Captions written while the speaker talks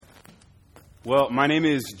Well, my name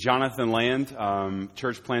is Jonathan Land,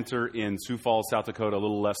 church planter in Sioux Falls, South Dakota, a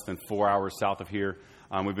little less than 4 hours south of here.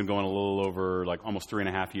 We've been going a little over almost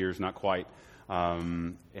 3.5 years, not quite.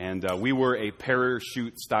 We were a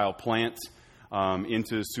parachute-style plant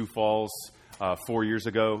into Sioux Falls 4 years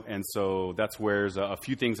ago. And so that's where there's a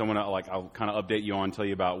few things I want to, I'll kind of update you on, tell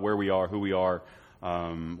you about where we are, who we are,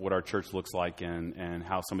 what our church looks like, and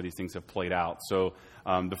how some of these things have played out. So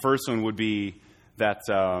the first one would be that,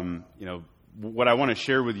 what I want to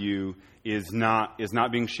share with you is not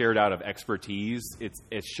being shared out of expertise.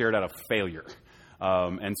 It's shared out of failure.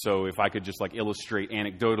 And so if I could just illustrate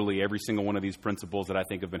anecdotally every single one of these principles that I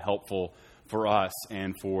think have been helpful for us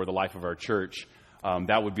and for the life of our church,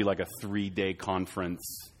 that would be like a 3-day conference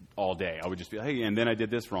all day. I would just be, hey, and then I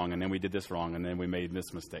did this wrong, and then we did this wrong, and then we made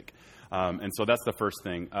this mistake. And so that's the first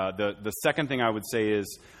thing. The second thing I would say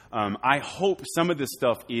is I hope some of this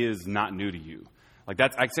stuff is not new to you.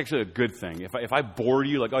 That's actually a good thing. If I bore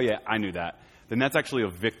you, oh yeah, I knew that, then that's actually a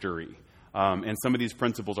victory. And some of these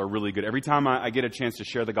principles are really good. Every time I get a chance to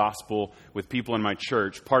share the gospel with people in my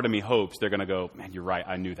church, part of me hopes they're going to go, man, you're right,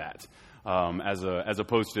 I knew that. As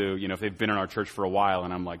opposed to, if they've been in our church for a while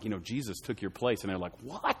and I'm like, Jesus took your place. And they're like,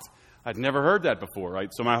 what? I'd never heard that before, right?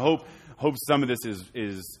 So my hope some of this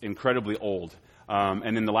is incredibly old.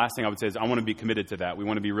 And then the last thing I would say is I want to be committed to that. We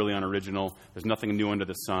want to be really unoriginal. There's nothing new under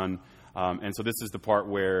the sun. And so this is the part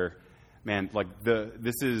where, man,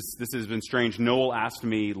 this has been strange. Noel asked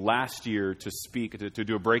me last year to speak, to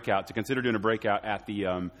do a breakout, to consider doing a breakout at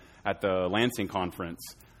the Lansing conference.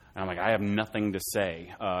 And I'm like, I have nothing to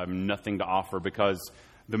say, nothing to offer, because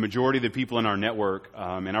the majority of the people in our network,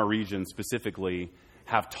 in our region specifically,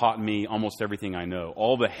 have taught me almost everything I know.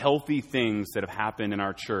 All the healthy things that have happened in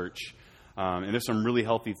our church, and there's some really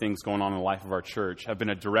healthy things going on in the life of our church, have been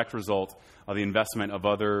a direct result of the investment of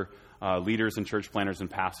other leaders and church planners and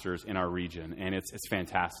pastors in our region. And it's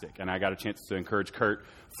fantastic. And I got a chance to encourage Kurt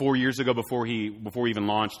 4 years ago before he even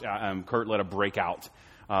launched. Kurt led a breakout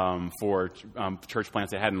for church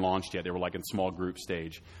plants that hadn't launched yet. They were in small group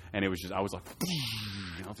stage. And it was just, I was like,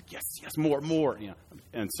 yes, more.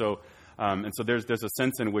 And so there's a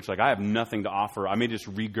sense in which I have nothing to offer. I may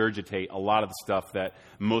just regurgitate a lot of the stuff that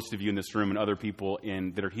most of you in this room and other people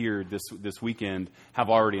that are here this weekend have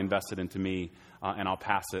already invested into me, and I'll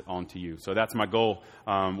pass it on to you. So that's my goal.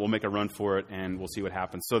 We'll make a run for it, and we'll see what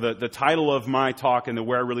happens. So the title of my talk and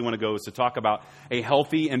where I really want to go is to talk about a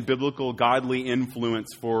healthy and biblical, godly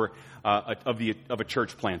influence of a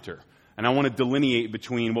church planter. And I want to delineate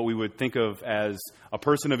between what we would think of as a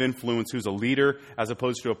person of influence who's a leader as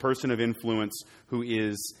opposed to a person of influence who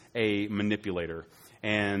is a manipulator.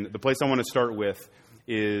 And the place I want to start with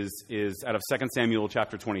is out of 2 Samuel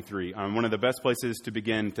chapter 23. One of the best places to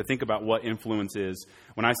begin to think about what influence is.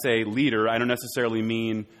 When I say leader, I don't necessarily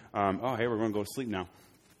mean, we're going to go to sleep now.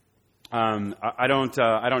 I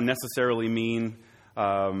don't necessarily mean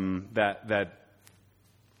that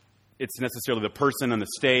it's necessarily the person on the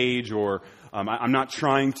stage, or I'm not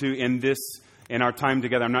trying to, in our time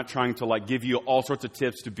together, I'm not trying to give you all sorts of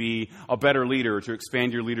tips to be a better leader or to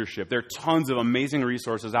expand your leadership. There are tons of amazing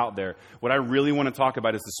resources out there. What I really want to talk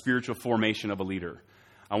about is the spiritual formation of a leader.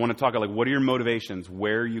 I want to talk about what are your motivations?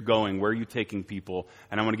 Where are you going? Where are you taking people?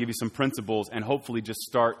 And I want to give you some principles and hopefully just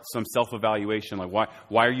start some self-evaluation. Why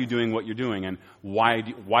are you doing what you're doing? And why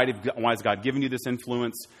has God given you this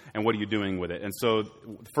influence? And what are you doing with it? And so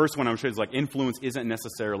the first one I'm sure is influence isn't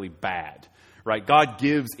necessarily bad, right? God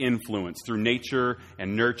gives influence through nature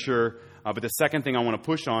and nurture. But the second thing I want to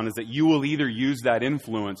push on is that you will either use that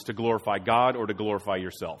influence to glorify God or to glorify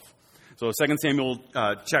yourself. So 2 Samuel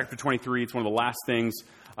chapter 23, it's one of the last things.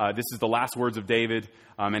 This is the last words of David,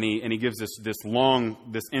 and he gives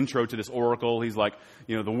this intro to this oracle. He's like,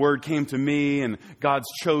 the word came to me, and God's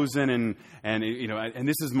chosen, and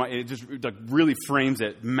this is it just really frames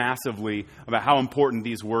it massively about how important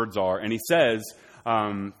these words are. And he says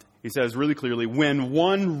really clearly, when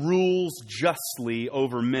one rules justly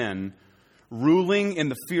over men, ruling in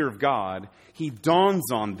the fear of God, he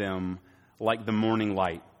dawns on them like the morning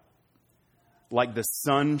light, like the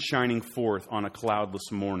sun shining forth on a cloudless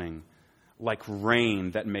morning, like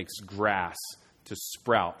rain that makes grass to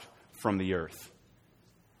sprout from the earth.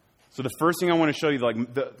 So the first thing I want to show you,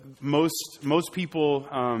 most people,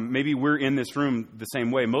 maybe we're in this room the same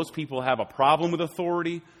way. Most people have a problem with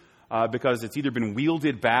authority because it's either been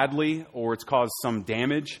wielded badly or it's caused some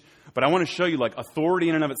damage. But I want to show you, authority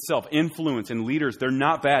in and of itself, influence and leaders, they're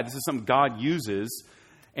not bad. This is something God uses,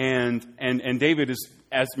 and David is.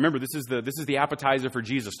 Remember, this is the appetizer for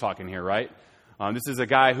Jesus talking here, right? This is a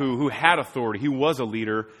guy who had authority. He was a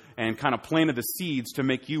leader and kind of planted the seeds to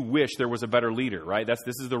make you wish there was a better leader, right?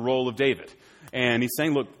 This is the role of David. And he's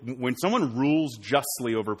saying, look, when someone rules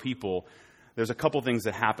justly over people, there's a couple things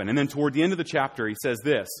that happen. And then toward the end of the chapter, he says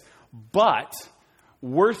this, but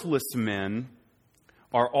worthless men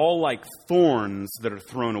are all like thorns that are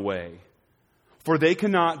thrown away, for they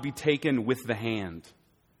cannot be taken with the hand.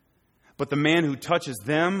 But the man who touches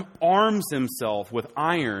them arms himself with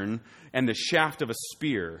iron and the shaft of a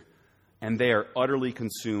spear, and they are utterly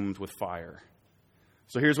consumed with fire.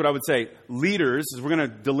 So here's what I would say. Leaders, we're going to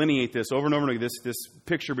delineate this over and over again, this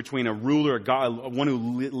picture between a ruler, a God, one who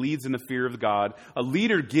leads in the fear of God. A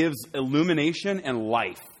leader gives illumination and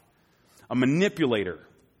life. A manipulator,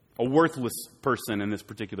 a worthless person in this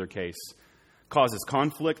particular case, causes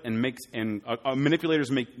conflict and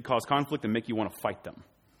manipulators cause conflict and make you want to fight them.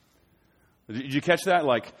 Did you catch that?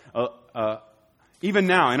 Like, even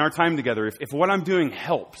now, in our time together, if what I'm doing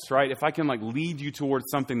helps, right? If I can lead you towards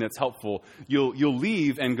something that's helpful, you'll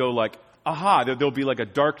leave and go aha, there'll be a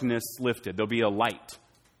darkness lifted. There'll be a light,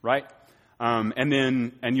 right?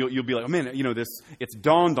 And you'll be like, oh man, it's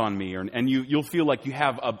dawned on me, and you'll feel like you'll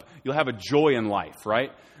have a joy in life,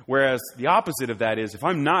 right? Whereas the opposite of that is if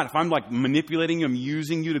I'm manipulating you, I'm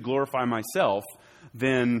using you to glorify myself,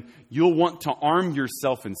 then you'll want to arm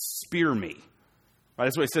yourself and spear me. Right?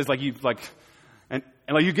 That's what it says. You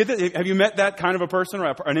get that? Have you met that kind of a person,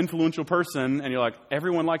 or an influential person, and you're like,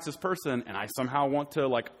 everyone likes this person, and I somehow want to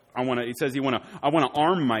It says I want to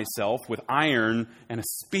arm myself with iron and a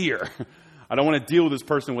spear. I don't want to deal with this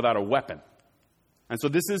person without a weapon. And so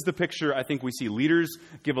this is the picture I think we see. Leaders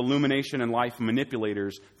give illumination and life.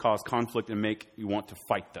 Manipulators cause conflict and make you want to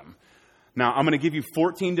fight them. Now, I'm going to give you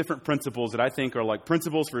 14 different principles that I think are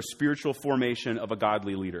principles for spiritual formation of a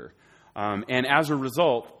godly leader. And as a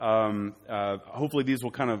result, hopefully these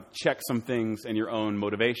will kind of check some things in your own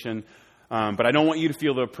motivation. But I don't want you to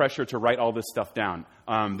feel the pressure to write all this stuff down.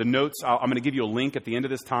 The notes, I'm going to give you a link at the end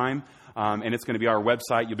of this time, and it's going to be our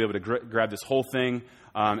website. You'll be able to grab this whole thing,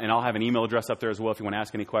 and I'll have an email address up there as well if you want to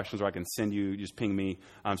ask any questions, or I can send you, just ping me.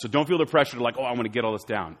 So don't feel the pressure to I want to get all this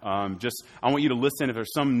down. I want you to listen. If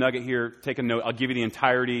there's some nugget here, take a note. I'll give you the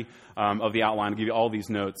entirety of the outline. I'll give you all these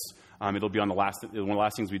notes. It'll be on one of the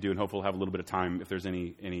last things we do, and hopefully we'll have a little bit of time if there's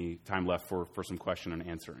any time left for some question and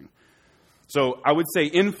answering. So I would say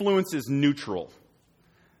influence is neutral,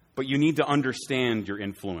 but you need to understand your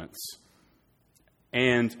influence.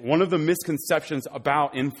 And one of the misconceptions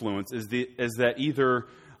about influence is that either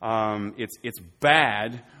it's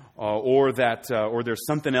bad or there's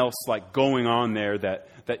something else going on there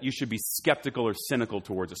that you should be skeptical or cynical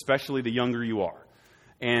towards, especially the younger you are.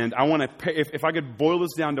 And I want to, if I could boil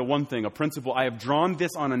this down to one thing, a principle, I have drawn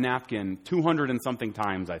this on a napkin 200 and something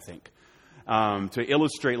times, I think, to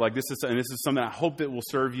illustrate this is something I hope that will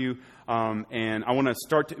serve you. And I want to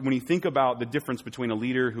start, when you think about the difference between a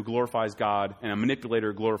leader who glorifies God and a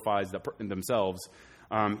manipulator who glorifies themselves,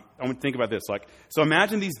 I want to think about this. So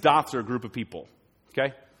imagine these dots are a group of people,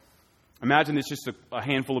 okay? Imagine it's just a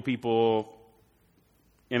handful of people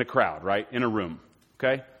in a crowd, right? In a room,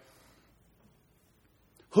 okay?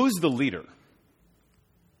 Who's the leader? I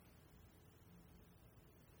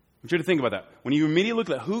want you to think about that. When you immediately look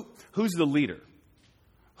at who's the leader?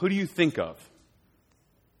 Who do you think of?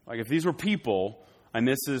 If these were people, and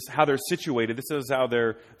this is how they're situated, this is how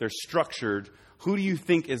they're structured, who do you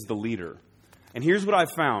think is the leader? And here's what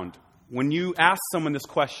I've found. When you ask someone this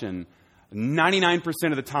question, 99%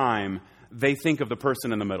 of the time, they think of the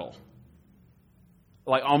person in the middle.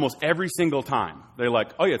 Almost every single time. They're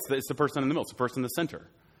oh yeah, it's the person in the middle. It's the person in the center.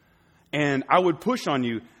 And I would push on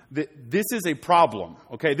you that this is a problem,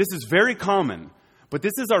 okay? This is very common, but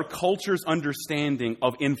this is our culture's understanding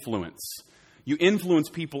of influence. You influence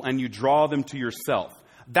people and you draw them to yourself.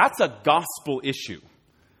 That's a gospel issue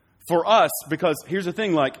for us, because here's the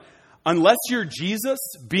thing, unless you're Jesus,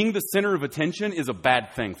 being the center of attention is a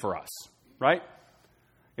bad thing for us, right?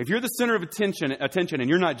 If you're the center of attention and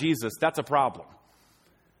you're not Jesus, that's a problem.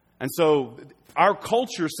 And so our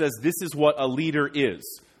culture says this is what a leader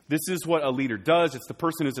is. This is what a leader does. It's the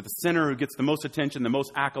person who's at the center who gets the most attention, the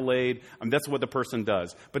most accolade. That's what the person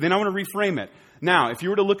does. But then I want to reframe it. Now, if you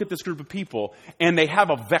were to look at this group of people and they have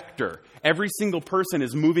a vector, every single person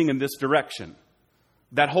is moving in this direction.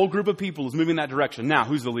 That whole group of people is moving in that direction. Now,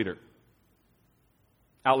 who's the leader?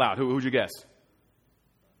 Out loud, who'd you guess?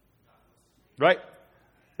 Right?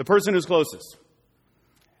 The person who's closest.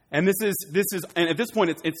 And this is, and at this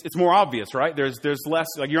point, it's more obvious, right? There's less,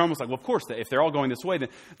 you're almost well, of course, if they're all going this way,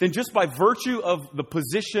 then just by virtue of the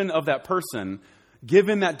position of that person,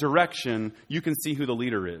 given that direction, you can see who the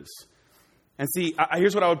leader is. And see,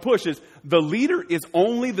 here's what I would push is the leader is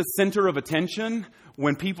only the center of attention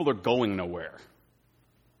when people are going nowhere.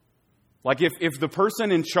 Like if the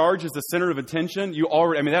person in charge is the center of attention,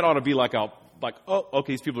 that ought to be oh,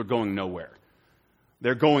 okay, these people are going nowhere.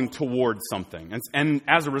 They're going towards something. And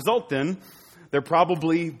as a result then, they're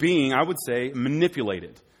probably being, I would say,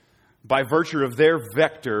 manipulated by virtue of their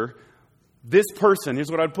vector. This person, here's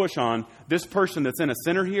what I'd push on, this person that's in a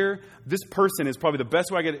center here, this person is probably the best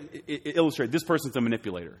way I could illustrate. This person's a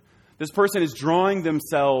manipulator. This person is drawing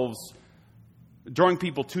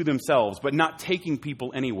people to themselves, but not taking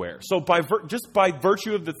people anywhere. So just by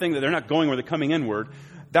virtue of the thing that they're not going where they're coming inward,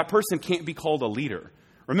 that person can't be called a leader.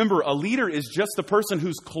 Remember, a leader is just the person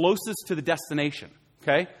who's closest to the destination,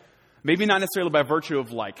 okay? Maybe not necessarily by virtue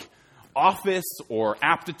of office or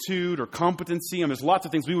aptitude or competency. There's lots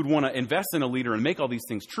of things we would want to invest in a leader and make all these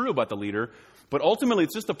things true about the leader. But ultimately,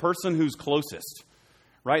 it's just the person who's closest,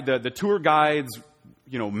 right? The tour guide's,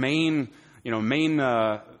 main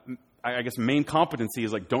competency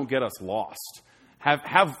is don't get us lost.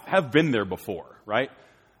 Have been there before, right?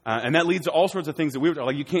 And that leads to all sorts of things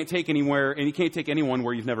that you can't take anywhere and you can't take anyone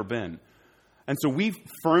where you've never been. And so we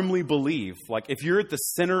firmly believe, if you're at the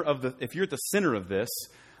center of this,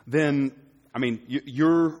 then,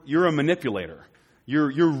 you're a manipulator.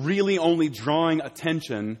 You're really only drawing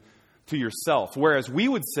attention to yourself. Whereas we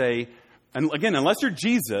would say, and again, unless you're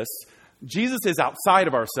Jesus is outside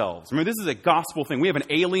of ourselves. Remember, this is a gospel thing. We have an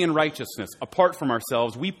alien righteousness apart from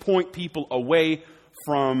ourselves. We point people away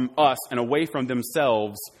from us and away from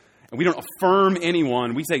themselves. And we don't affirm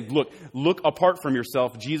anyone. We say, look apart from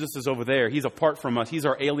yourself. Jesus is over there. He's apart from us. He's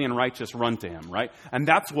our alien righteous. Run to him, right? And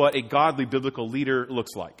that's what a godly biblical leader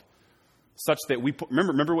looks like. Such that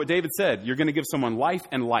remember what David said. You're going to give someone life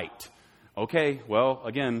and light. Okay, well,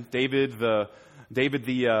 again, David the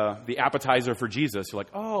appetizer for Jesus. You're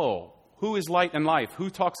like, oh, who is light and life? Who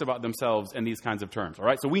talks about themselves in these kinds of terms? All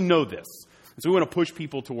right, so we know this. So we want to push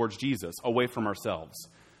people towards Jesus, away from ourselves.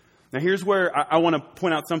 Now, here's where I want to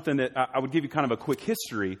point out something that I would give you kind of a quick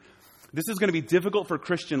history. This is going to be difficult for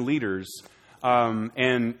Christian leaders,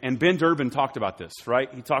 and Ben Durbin talked about this,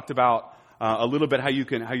 right? He talked about a little bit how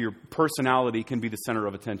your personality can be the center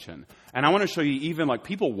of attention. And I want to show you even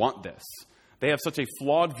people want this. They have such a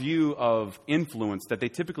flawed view of influence that they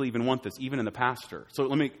typically even want this, even in the pastor. So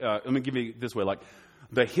let me give you this way,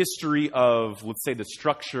 the history of, let's say, the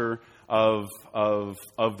structure of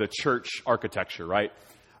the church architecture, right?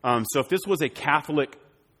 So if this was a Catholic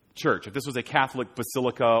church, if this was a Catholic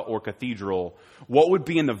basilica or cathedral, what would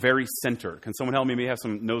be in the very center? Can someone help me? Maybe have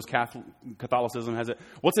some knows Catholicism has it.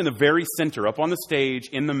 What's in the very center, up on the stage,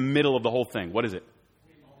 in the middle of the whole thing? What is it?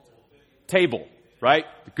 Table, right?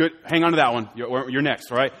 Good. Hang on to that one. You're next,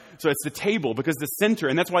 right? So it's the table, because the center,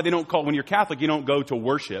 and that's why they don't call, when you're Catholic, you don't go to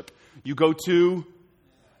worship. You go to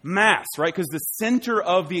Mass, right? Because the center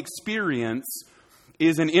of the experience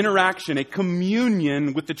is an interaction, a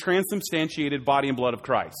communion with the transubstantiated body and blood of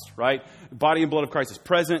Christ, right? Body and blood of Christ is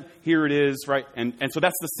present. Here it is, right? And so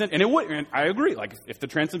that's the center. And I agree. If the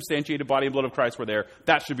transubstantiated body and blood of Christ were there,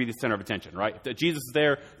 that should be the center of attention, right? If Jesus is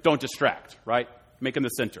there, don't distract, right? Make him the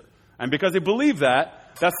center. And because they believe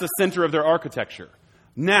that, that's the center of their architecture.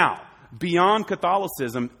 Now, beyond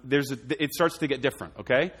Catholicism, it starts to get different,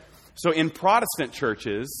 okay? So in Protestant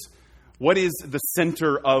churches, what is the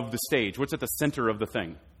center of the stage? What's at the center of the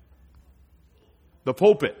thing? The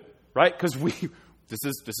pulpit, right? Because this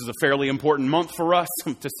is a fairly important month for us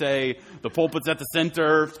to say the pulpit's at the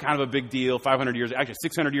center. It's kind of a big deal. 600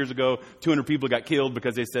 years ago, 200 people got killed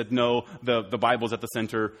because they said, no, the Bible's at the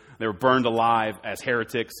center. They were burned alive as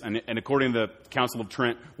heretics. And according to the Council of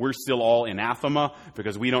Trent, we're still all anathema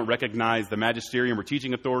because we don't recognize the magisterium or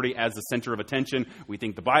teaching authority as the center of attention. We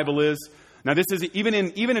think the Bible is. Now, this is even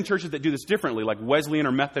in churches that do this differently, like Wesleyan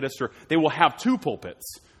or Methodist, or they will have two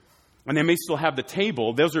pulpits. And they may still have the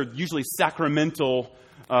table. Those are usually sacramental.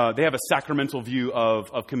 They have a sacramental view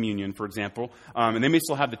of communion, for example. And they may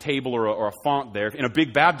still have the table or a font there. In a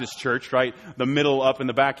big Baptist church, right, the middle up in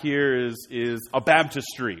the back here is a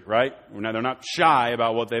baptistry, right? Now, they're not shy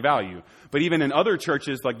about what they value. But even in other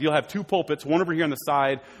churches, you'll have two pulpits, one over here on the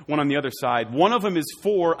side, one on the other side. One of them is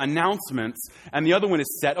for announcements, and the other one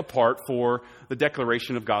is set apart for the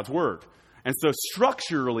declaration of God's Word. And so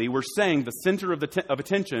structurally, we're saying the center of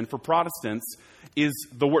attention for Protestants is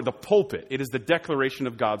the word, the pulpit. It is the declaration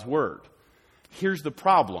of God's Word. Here's the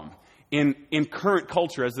problem. In current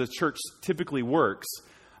culture, as the church typically works,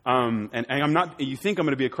 and I'm not, you think I'm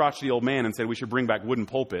going to be a crotchety old man and say we should bring back wooden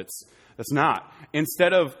pulpits. That's not.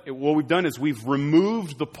 Instead of, what we've done is we've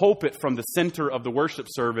removed the pulpit from the center of the worship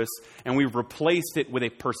service and we've replaced it with a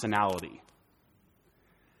personality.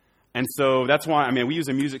 And so that's why, we use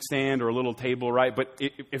a music stand or a little table, right? But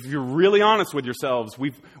if you're really honest with yourselves,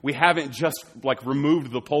 we haven't just like removed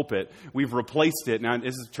the pulpit. We've replaced it. Now,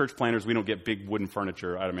 this is church planters. We don't get big wooden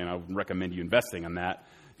furniture. I would recommend you investing in that.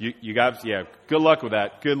 You guys, yeah, good luck with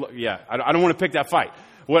that. I don't want to pick that fight.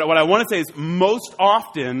 What I want to say is most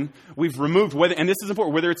often we've removed, and this is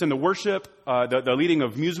important, whether it's in the worship, the leading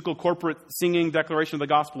of musical, corporate singing, declaration of the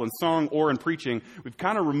gospel and song, or in preaching, we've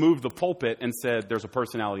kind of removed the pulpit and said there's a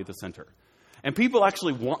personality at the center. And people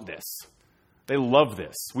actually want this. They love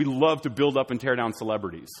this. We love to build up and tear down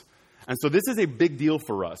celebrities. And so this is a big deal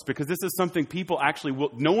for us because this is something people actually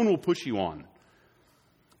no one will push you on.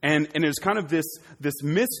 And there's kind of this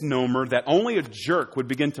misnomer that only a jerk would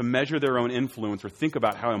begin to measure their own influence or think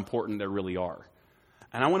about how important they really are.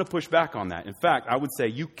 And I want to push back on that. In fact, I would say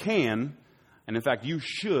you can, and in fact, you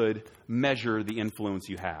should measure the influence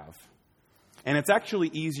you have. And it's actually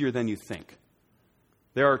easier than you think.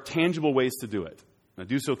 There are tangible ways to do it. Now,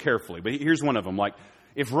 do so carefully. But here's one of them. Like,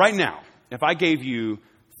 if I gave you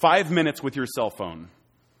 5 minutes with your cell phone,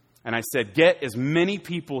 and I said, get as many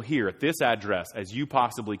people here at this address as you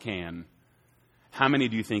possibly can, how many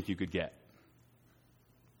do you think you could get?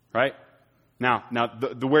 Right? Now,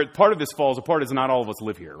 the where part of this falls apart is not all of us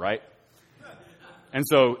live here, right? And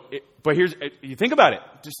so, but you think about it.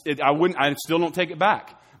 I still don't take it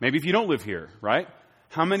back. Maybe if you don't live here, right?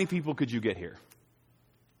 How many people could you get here?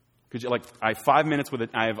 Could you, I have 5 minutes with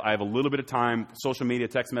it. I have a little bit of time, social media,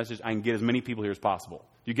 text message. I can get as many people here as possible.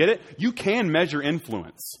 You get it? You can measure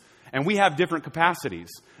influence. And we have different capacities.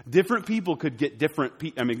 Different people could get different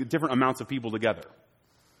amounts of people together,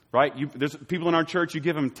 right? There's people in our church, you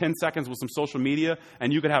give them 10 seconds with some social media,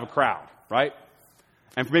 and you could have a crowd, right?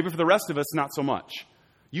 And maybe for the rest of us, not so much.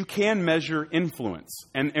 You can measure influence.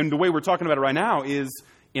 And the way we're talking about it right now is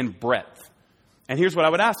in breadth. And here's what I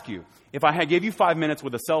would ask you. If I gave you 5 minutes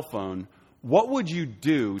with a cell phone, what would you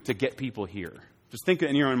do to get people here? Just think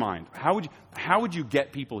in your own mind. How would you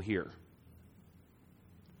get people here?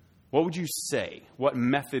 What would you say? What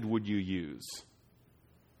method would you use?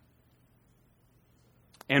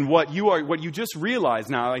 And what you just realized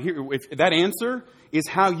now, if that answer is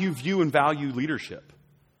how you view and value leadership.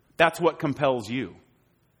 That's what compels you.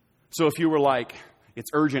 So if you were like,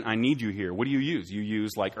 it's urgent, I need you here, what do you use? You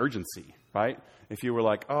use urgency, right? If you were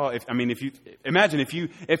like,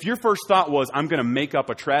 if your first thought was, I'm going to make up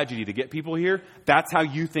a tragedy to get people here, that's how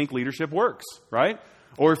you think leadership works, right?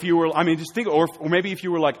 Or if you were, just think, or maybe if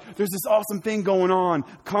you were like, there's this awesome thing going on,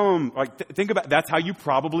 come, think about, that's how you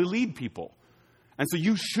probably lead people. And so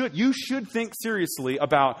you should think seriously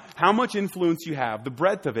about how much influence you have, the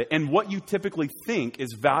breadth of it, and what you typically think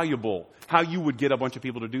is valuable, how you would get a bunch of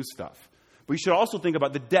people to do stuff. But you should also think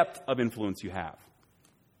about the depth of influence you have.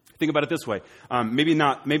 Think about it this way.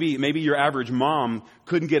 Maybe your average mom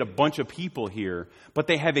couldn't get a bunch of people here, but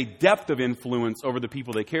they have a depth of influence over the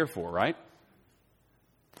people they care for, right?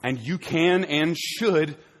 And you can and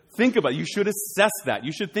should think about it. You should assess that.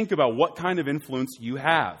 You should think about what kind of influence you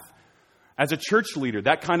have. As a church leader,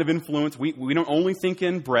 that kind of influence, we don't only think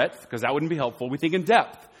in breadth, because that wouldn't be helpful. We think in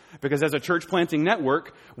depth. Because as a church planting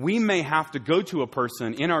network, we may have to go to a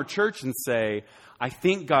person in our church and say, I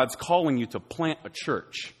think God's calling you to plant a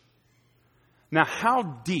church. Now, how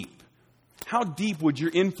deep would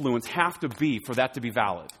your influence have to be for that to be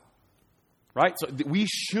valid? Right? So we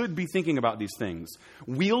should be thinking about these things.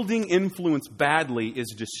 Wielding influence badly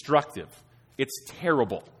is destructive. It's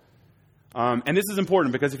terrible. And this is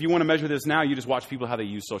important because if you want to measure this now, you just watch people how they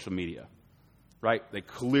use social media. Right? They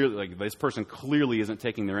clearly, this person clearly isn't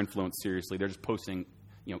taking their influence seriously. They're just posting,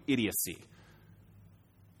 idiocy.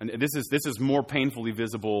 And this is more painfully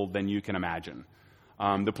visible than you can imagine. There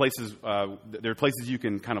are places you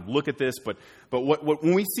can kind of look at this, but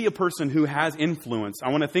when we see a person who has influence, I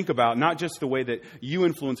want to think about not just the way that you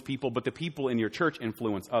influence people, but the people in your church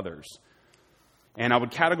influence others. And I would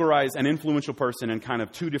categorize an influential person in kind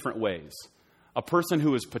of two different ways. A person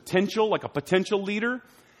who is potential, like a potential leader,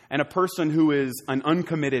 and a person who is an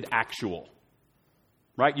uncommitted actual.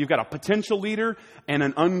 Right? You've got a potential leader and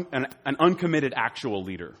an uncommitted actual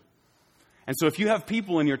leader. And so if you have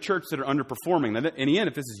people in your church that are underperforming, then in the end,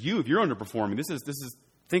 if you're underperforming, this is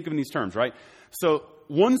think of in these terms, right? So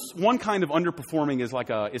one kind of underperforming is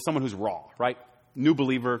is someone who's raw, right? New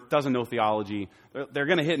believer, doesn't know theology. They're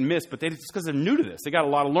going to hit and miss, but it's because they're new to this. They got a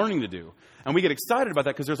lot of learning to do. And we get excited about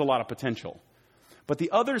that because there's a lot of potential. But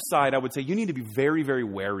the other side, I would say, you need to be very, very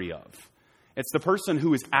wary of. It's the person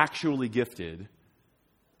who is actually gifted,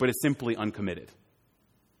 but is simply uncommitted.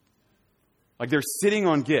 Like they're sitting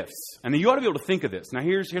on gifts. And then you ought to be able to think of this. Now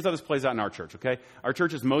here's how this plays out in our church, okay? Our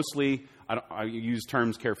church is mostly, I use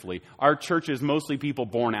terms carefully, our church is mostly people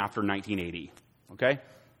born after 1980, okay?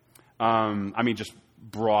 I mean, just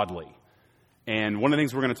broadly. And one of the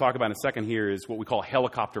things we're going to talk about in a second here is what we call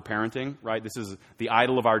helicopter parenting, right? This is the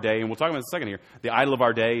idol of our day. And we'll talk about it in a second here. The idol of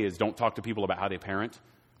our day is don't talk to people about how they parent.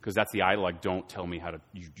 Because that's the idol, like, don't tell me how to,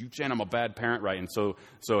 you saying I'm a bad parent, right? And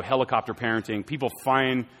so helicopter parenting, people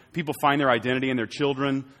find their identity in their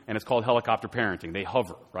children, and it's called helicopter parenting. They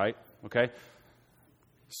hover, right? Okay?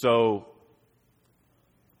 So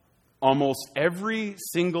almost every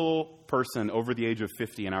single person over the age of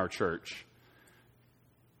 50 in our church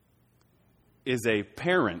is a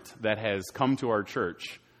parent that has come to our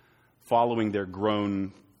church following their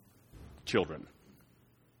grown children.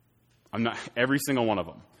 I'm not, every single one of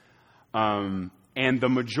them. And the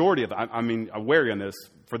majority of them, I'm wary on this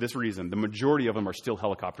for this reason. The majority of them are still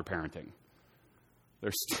helicopter parenting.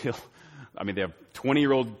 They're still, they have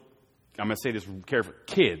 20-year-old, I'm going to say this carefully,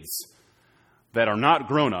 kids that are not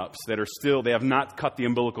grown-ups, that are still, they have not cut the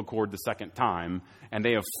umbilical cord the second time, and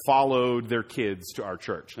they have followed their kids to our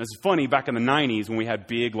church. And it's funny, back in the 90s when we had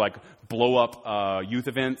big, like, blow-up youth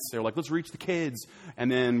events, they were like, let's reach the kids,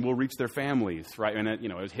 and then we'll reach their families, right? And it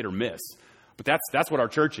was hit or miss. But that's what our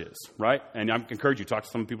church is, right? And I encourage you to talk to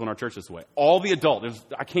some people in our church this way. All the adults,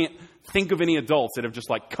 I can't think of any adults that have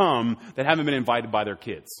just like come that haven't been invited by their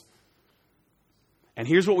kids. And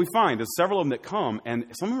here's what we find. There's several of them that come, and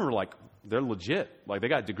some of them are like, they're legit. Like they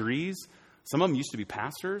got degrees. Some of them used to be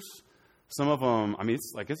pastors. Some of them,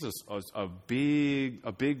 it's just a big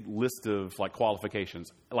list of like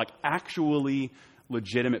qualifications. Like actually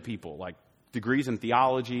legitimate people, like degrees in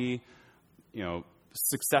theology,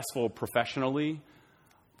 successful professionally,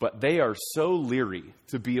 but they are so leery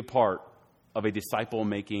to be a part of a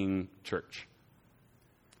disciple-making church.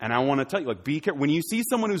 And I want to tell you, like, be careful. When you see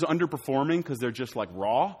someone who's underperforming because they're just like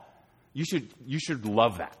raw, you should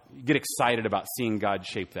love that. You get excited about seeing God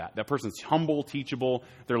shape that. That person's humble, teachable,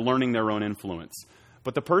 they're learning their own influence.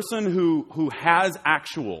 But the person who has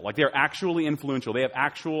actual, like they're actually influential, they have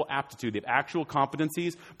actual aptitude, they have actual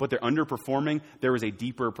competencies, but they're underperforming, there is a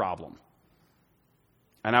deeper problem.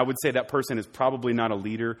 And I would say that person is probably not a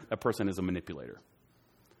leader. That person is a manipulator.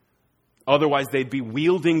 Otherwise, they'd be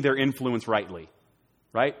wielding their influence rightly,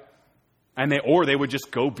 right? And they would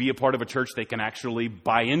just go be a part of a church they can actually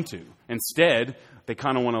buy into. Instead, they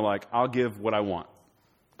kind of want to like, I'll give what I want.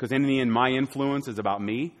 Because in the end, my influence is about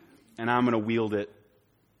me, and I'm going to wield it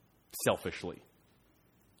selfishly.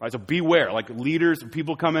 Right? So beware. Like leaders,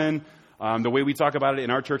 people come in, the way we talk about it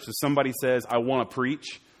in our church is somebody says, I want to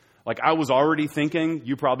preach. Like I was already thinking,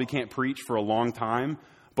 you probably can't preach for a long time.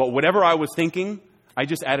 But whatever I was thinking, I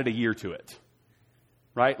just added a year to it.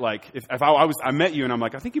 Right? Like if I met you and I'm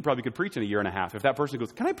like, I think you probably could preach in a year and a half. If that person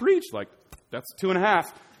goes, can I preach? Like that's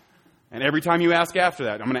 2.5. And every time you ask after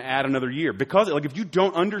that, I'm going to add another year. Because like if you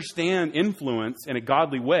don't understand influence in a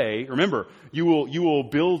godly way, remember, you will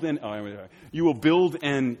build and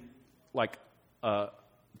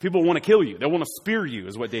people want to kill you. They want to spear you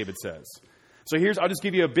is what David says. So I'll just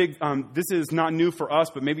give you a big, this is not new for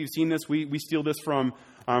us, but maybe you've seen this. We steal this from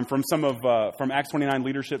Acts 29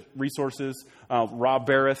 leadership resources. Rob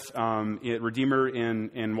Barrett, Redeemer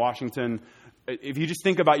in Washington. If you just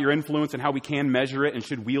think about your influence and how we can measure it and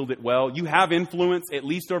should wield it well, you have influence at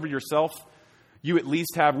least over yourself. You at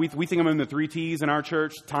least have, we think of them in the 3 T's in our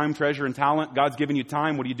church, time, treasure, and talent. God's given you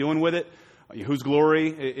time. What are you doing with it? Whose glory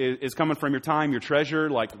is coming from your time, your treasure?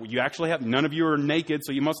 Like you actually have, none of you are naked,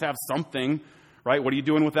 so you must have something, right? What are you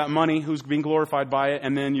doing with that money? Who's being glorified by it?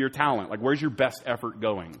 And then your talent, like where's your best effort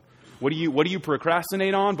going? What do you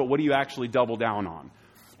procrastinate on, but what do you actually double down on?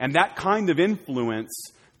 And that kind of influence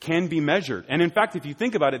can be measured. And in fact, if you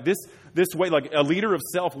think about it, this way, like a leader of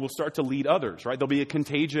self will start to lead others, right? They'll be a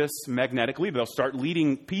contagious magnetic leader. They'll start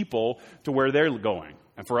leading people to where they're going.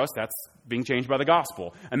 And for us, that's being changed by the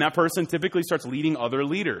gospel. And that person typically starts leading other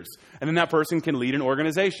leaders. And then that person can lead an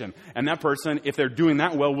organization. And that person, if they're doing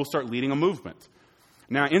that well, will start leading a movement.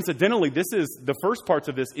 Now, incidentally, the first parts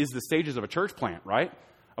of this is the stages of a church plant, right?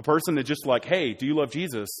 A person that just like, hey, do you love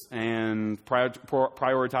Jesus? And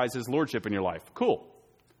prioritize his lordship in your life. Cool.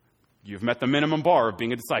 You've met the minimum bar of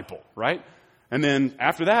being a disciple, right? And then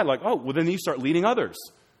after that, like, oh, well, then you start leading others.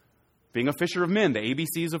 Being a fisher of men, the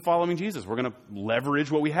ABCs of following Jesus. We're going to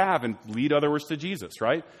leverage what we have and lead others to Jesus,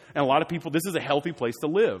 right? And a lot of people, this is a healthy place to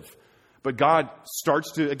live. But God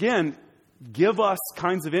starts to, again, give us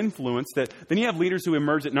kinds of influence that then you have leaders who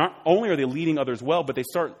emerge that not only are they leading others well, but they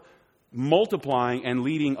start multiplying and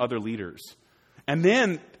leading other leaders. And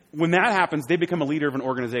then when that happens, they become a leader of an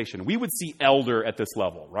organization. We would see elder at this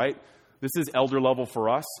level, right? This is elder level for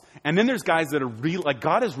us. And then there's guys that are really, like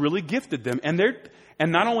God has really gifted them. And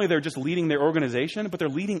not only they're just leading their organization, but they're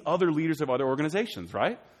leading other leaders of other organizations,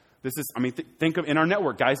 right? This is, think of in our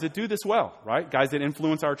network, guys that do this well, right? Guys that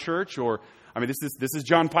influence our church, this is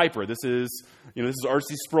John Piper. This is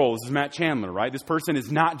R.C. Sproul. This is Matt Chandler, right? This person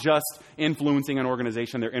is not just influencing an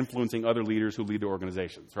organization. They're influencing other leaders who lead the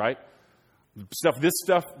organizations, right?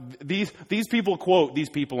 These people quote these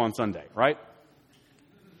people on Sunday, right?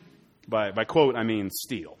 By quote, I mean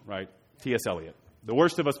steal, right? T.S. Eliot. The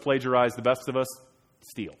worst of us plagiarize, the best of us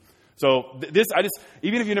steal. So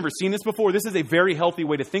even if you've never seen this before, this is a very healthy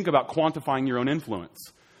way to think about quantifying your own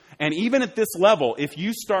influence. And even at this level, if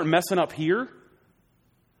you start messing up here,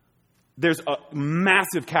 there's a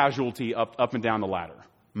massive casualty up and down the ladder.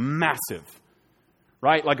 Massive.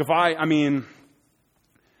 Right? Like if I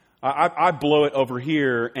blow it over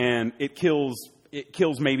here and it kills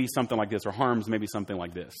maybe something like this or harms maybe something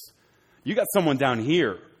like this. You got someone down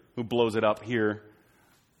here who blows it up here.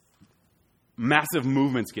 Massive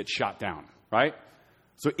movements get shot down, right?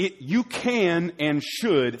 So you can and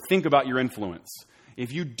should think about your influence.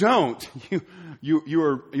 If you don't,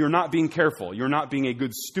 you're not being careful. You're not being a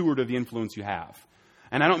good steward of the influence you have.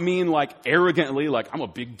 And I don't mean like arrogantly, like I'm a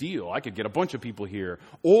big deal. I could get a bunch of people here.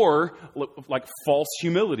 Or like false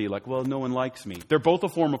humility, like, well, no one likes me. They're both a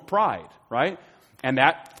form of pride, right? And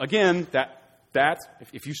that, again,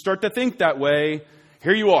 if you start to think that way,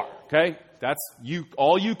 here you are, okay? That's you.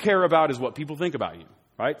 All you care about is what people think about you,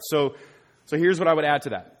 right? So here's what I would add to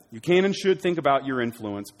that. You can and should think about your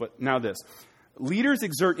influence, but now this. Leaders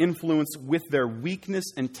exert influence with their weakness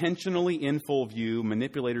intentionally in full view.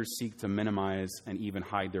 Manipulators seek to minimize and even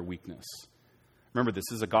hide their weakness. Remember,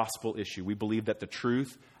 this is a gospel issue. We believe that the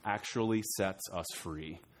truth actually sets us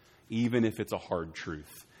free, even if it's a hard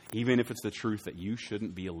truth, even if it's the truth that you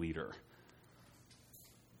shouldn't be a leader.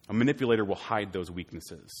 A manipulator will hide those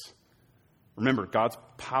weaknesses. Remember, God's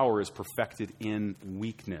power is perfected in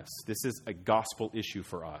weakness. This is a gospel issue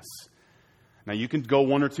for us. Now, you can go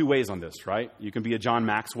one or two ways on this, right? You can be a John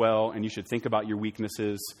Maxwell, and you should think about your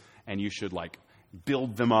weaknesses, and you should,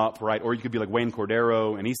 build them up, right? Or you could be like Wayne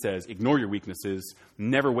Cordero, and he says, ignore your weaknesses,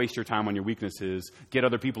 never waste your time on your weaknesses, get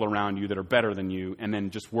other people around you that are better than you, and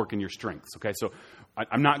then just work in your strengths, okay? So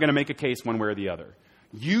I'm not going to make a case one way or the other.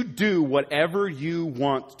 You do whatever you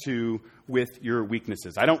want to with your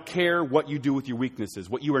weaknesses. I don't care what you do with your weaknesses.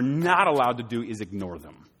 What you are not allowed to do is ignore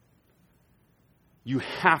them. You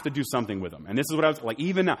have to do something with them. And this is what I was like,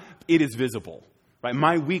 even now, it is visible, right?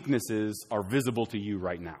 My weaknesses are visible to you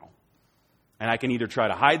right now. And I can either try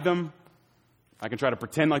to hide them, I can try to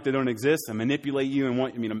pretend like they don't exist and manipulate you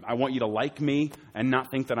and I want you to like me and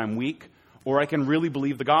not think that I'm weak, or I can really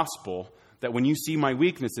believe the gospel that when you see my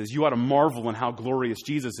weaknesses, you ought to marvel in how glorious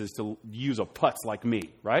Jesus is to use a putz like me,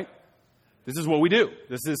 right? This is what we do.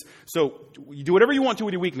 So you do whatever you want to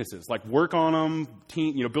with your weaknesses, like work on them,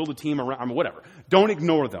 build a team around them, whatever. Don't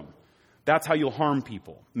ignore them. That's how you'll harm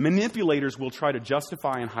people. Manipulators will try to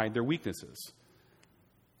justify and hide their weaknesses.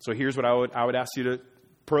 So here's what I would ask you to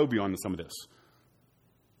probe you on some of this.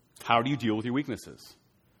 How do you deal with your weaknesses?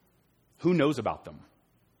 Who knows about them?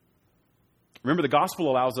 Remember, the gospel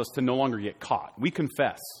allows us to no longer get caught. We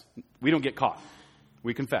confess. We don't get caught.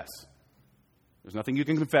 We confess. There's nothing you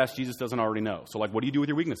can confess Jesus doesn't already know. So, what do you do with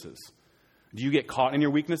your weaknesses? Do you get caught in your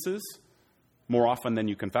weaknesses more often than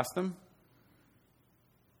you confess them?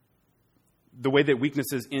 The way that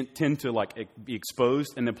weaknesses tend to, be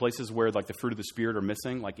exposed in the places where, the fruit of the Spirit are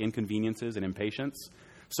missing, like inconveniences and impatience.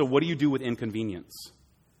 So, what do you do with inconvenience?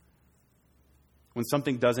 When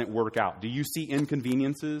something doesn't work out, do you see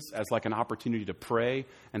inconveniences as an opportunity to pray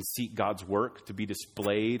and seek God's work to be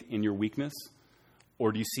displayed in your weakness?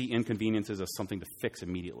 Or do you see inconveniences as something to fix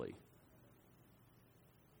immediately?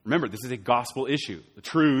 Remember, this is a gospel issue. The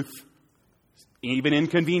truth, even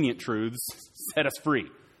inconvenient truths, set us free.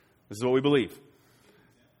 This is what we believe.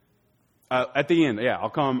 At the end,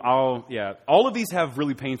 all of these have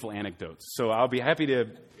really painful anecdotes. So I'll be happy to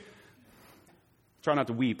try not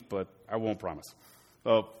to weep, but I won't promise.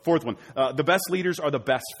 Fourth one, the best leaders are the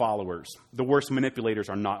best followers. The worst manipulators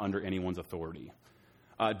are not under anyone's authority.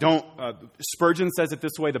 Spurgeon says it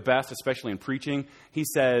this way, the best, especially in preaching. He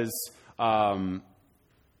says, the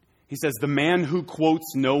man who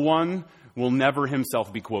quotes no one will never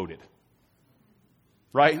himself be quoted.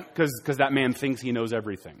 Right? Because that man thinks he knows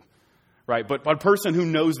everything. Right? But a person who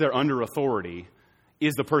knows they're under authority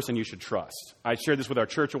is the person you should trust. I shared this with our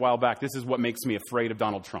church a while back. This is what makes me afraid of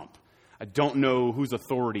Donald Trump. I don't know whose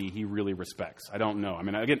authority he really respects. I don't know.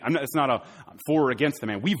 It's not a for or against the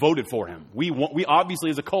man. We voted for him. We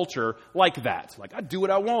obviously, as a culture, like that. I do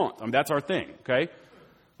what I want. That's our thing, okay?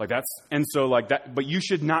 But you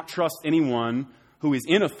should not trust anyone who is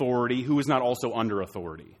in authority who is not also under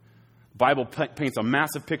authority. The Bible paints a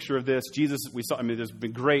massive picture of this. There's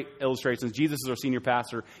been great illustrations. Jesus is our senior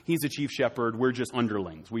pastor. He's the chief shepherd. We're just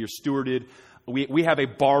underlings. We are stewarded. We have a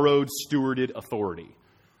borrowed, stewarded authority,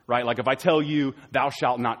 right? Like if I tell you, thou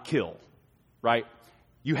shalt not kill, right?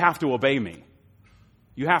 You have to obey me.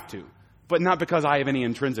 You have to. But not because I have any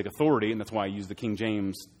intrinsic authority, and that's why I use the King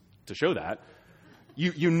James to show that.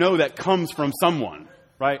 You know that comes from someone,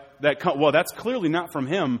 right? That's clearly not from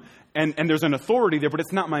him, and there's an authority there, but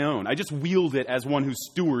it's not my own. I just wield it as one who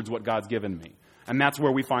stewards what God's given me. And that's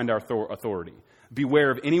where we find our authority. Beware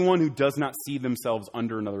of anyone who does not see themselves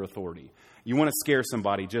under another authority. You want to scare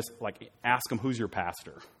somebody, just like ask them, who's your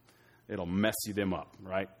pastor? It'll mess them up,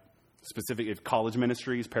 right? Specific, if college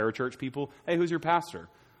ministries, parachurch people, hey, who's your pastor?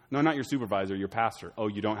 No, not your supervisor, your pastor. Oh,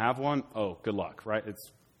 you don't have one? Oh, good luck, right?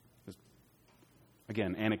 It's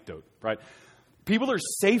again, anecdote, right? People are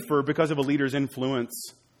safer because of a leader's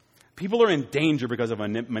influence. People are in danger because of a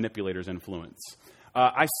manipulator's influence.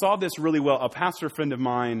 I saw this really well. A pastor friend of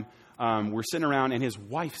mine, we're sitting around, and his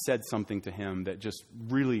wife said something to him that just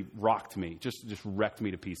really rocked me, just wrecked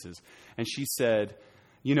me to pieces. And she said,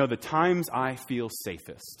 the times I feel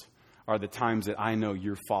safest are the times that I know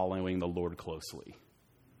you're following the Lord closely.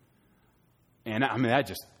 And that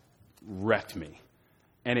just wrecked me.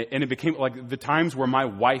 And it became like the times where my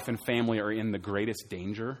wife and family are in the greatest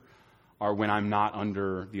danger are when I'm not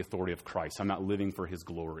under the authority of Christ. I'm not living for his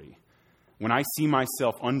glory. When I see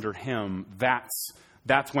myself under him, that's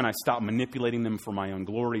when I stop manipulating them for my own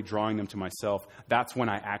glory, drawing them to myself. That's when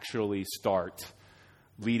I actually start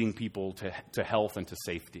leading people to health and to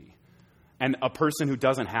safety. And a person who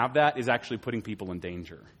doesn't have that is actually putting people in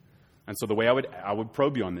danger. And so the way I would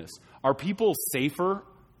probe you on this, are people safer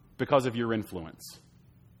because of your influence?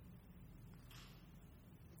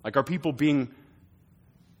 Like, are people being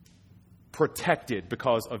protected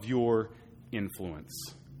because of your influence?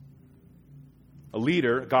 A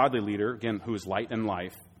leader, a godly leader, again, who is light and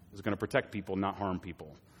life, is going to protect people, not harm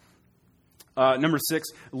people. Number 6,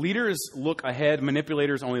 leaders look ahead,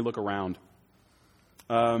 manipulators only look around.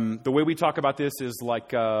 The way we talk about this is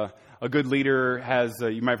like a good leader has,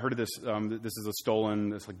 you might have heard of this, this is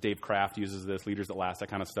it's like Dave Kraft uses this, Leaders That Last, that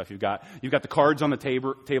kind of stuff. You've got the cards on the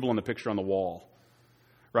table and the picture on the wall,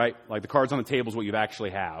 right? Like the cards on the table is what you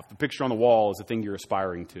actually have. The picture on the wall is the thing you're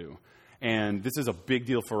aspiring to. And this is a big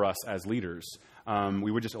deal for us as leaders.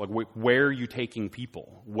 We would just like, where are you taking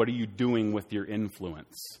people? What are you doing with your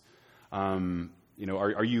influence? Are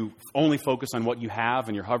you only focused on what you have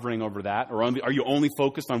and you're hovering over that? Or are you only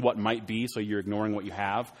focused on what might be, so you're ignoring what you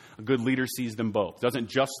have? A good leader sees them both. Doesn't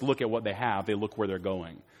just look at what they have, they look where they're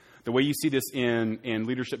going. The way you see this in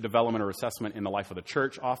leadership development or assessment in the life of the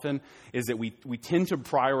church often is that we tend to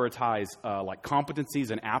prioritize like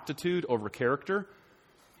competencies and aptitude over character.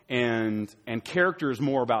 And character is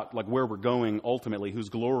more about like where we're going ultimately, whose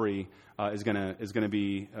glory is going to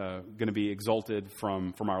be exalted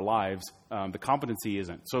from our lives. The competency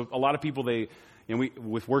isn't. So a lot of people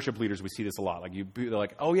with worship leaders we see this a lot. Like they're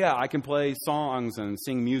like, oh yeah, I can play songs and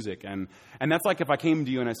sing music, and that's like if I came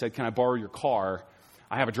to you and I said, can I borrow your car?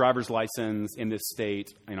 I have a driver's license in this state.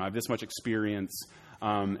 I have this much experience.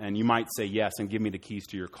 And you might say yes and give me the keys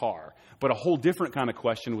to your car. But a whole different kind of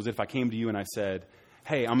question was if I came to you and I said,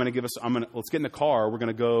 hey, let's get in the car. We're going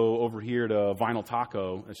to go over here to Vinyl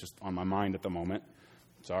Taco. It's just on my mind at the moment.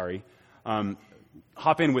 Sorry.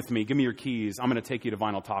 Hop in with me. Give me your keys. I'm going to take you to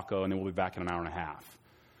Vinyl Taco, and then we'll be back in an hour and a half.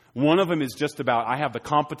 One of them is just about, I have the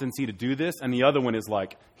competency to do this, and the other one is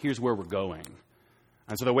like, here's where we're going.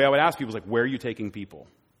 And so the way I would ask people is like, where are you taking people?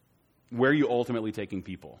 Where are you ultimately taking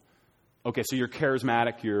people? Okay, so you're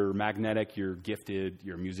charismatic, you're magnetic, you're gifted,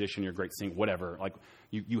 you're a musician, you're a great singer, whatever. Like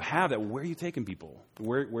you have that. Where are you taking people?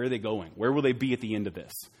 Where are they going? Where will they be at the end of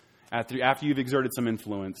this? After you've exerted some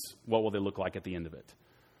influence, what will they look like at the end of it?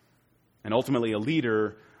 And ultimately, a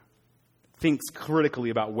leader thinks critically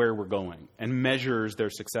about where we're going and measures their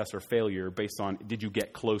success or failure based on, did you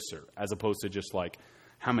get closer, as opposed to just like,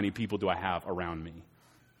 how many people do I have around me?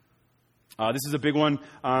 This is a big one.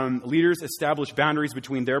 Leaders establish boundaries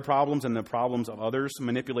between their problems and the problems of others.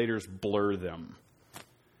 Manipulators blur them.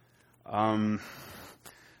 The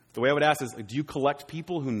way I would ask is, do you collect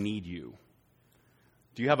people who need you?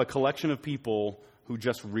 Do you have a collection of people who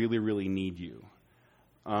just really, really need you?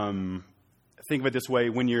 Think of it this way.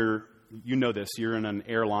 When you're in an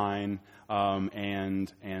airline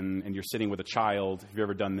and you're sitting with a child. Have you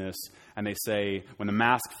ever done this? And they say, when the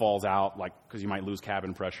mask falls out, like because you might lose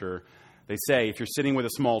cabin pressure, they say, if you're sitting with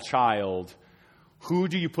a small child, who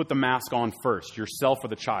do you put the mask on first, yourself or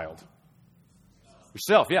the child?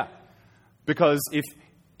 Yourself, yeah. Because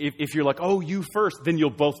if you're like, oh, you first, then you'll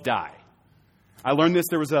both die. I learned this.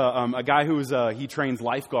 There was a guy who was he trains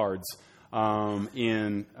lifeguards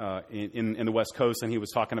in the West Coast, and he was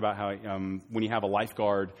talking about how when you have a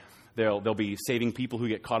lifeguard, they'll be saving people who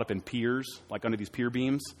get caught up in piers, like under these pier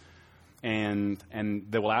beams, and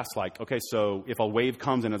they will ask like, okay, so if a wave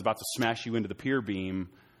comes and is about to smash you into the pier beam,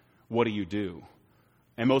 what do?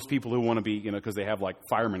 And most people who want to be, because they have like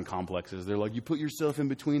fireman complexes, they're like, you put yourself in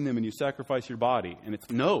between them and you sacrifice your body. And it's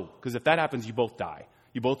no, because if that happens, you both die.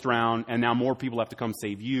 You both drown, and now more people have to come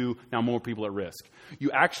save you. Now more people at risk.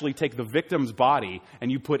 You actually take the victim's body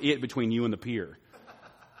and you put it between you and the pier.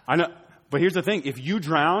 I know, but here's the thing. If you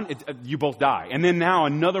drown, you both die. And then now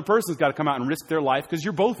another person's got to come out and risk their life because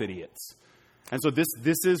you're both idiots. And so this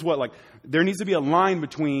is what, like, there needs to be a line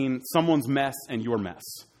between someone's mess and your mess.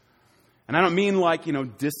 And I don't mean like,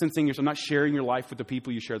 distancing yourself, not sharing your life with the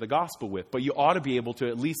people you share the gospel with, but you ought to be able to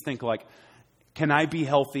at least think like, can I be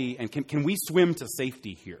healthy, and can we swim to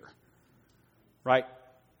safety here? Right?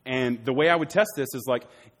 And the way I would test this is like,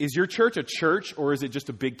 is your church a church, or is it just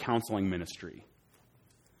a big counseling ministry?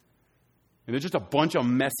 And there's just a bunch of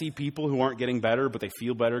messy people who aren't getting better, but they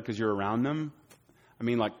feel better because you're around them. I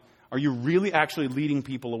mean, like, are you really actually leading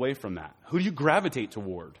people away from that? Who do you gravitate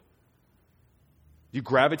toward? Do you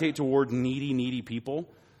gravitate toward needy people?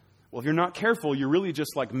 Well, if you're not careful, you're really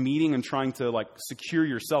just like meeting and trying to like secure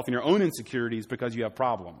yourself in your own insecurities because you have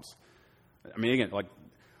problems. I mean, again, like,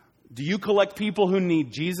 do you collect people who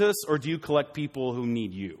need Jesus, or do you collect people who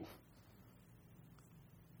need you?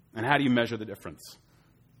 And how do you measure the difference?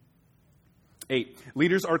 8,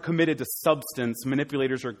 leaders are committed to substance.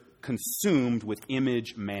 Manipulators are consumed with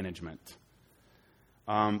image management.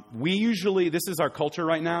 This is our culture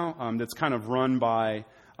right now, that's kind of run by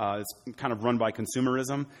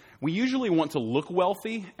consumerism. We usually want to look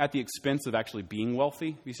wealthy at the expense of actually being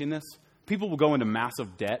wealthy. Have you seen this? People will go into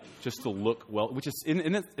massive debt just to look well, which is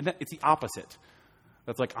it's the opposite.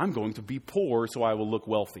 That's like, I'm going to be poor so I will look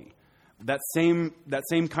wealthy. That same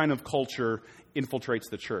kind of culture infiltrates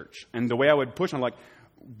the church. And the way I would push on, like,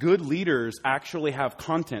 good leaders actually have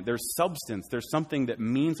content. There's substance. There's something that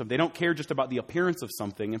means something. They don't care just about the appearance of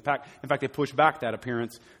something. In fact, they push back that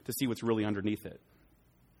appearance to see what's really underneath it.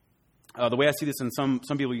 The way I see this in some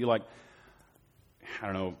people, you like, I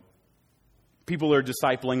don't know, people are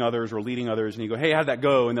discipling others or leading others, and you go, hey, how'd that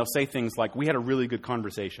go? And they'll say things like, we had a really good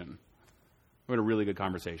conversation. We had a really good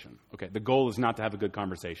conversation. Okay, the goal is not to have a good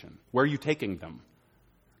conversation. Where are you taking them?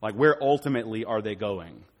 Like, where ultimately are they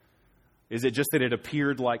going? Is it just that it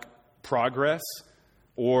appeared like progress,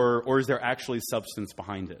 or is there actually substance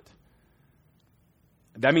behind it?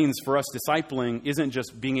 That means for us, discipling isn't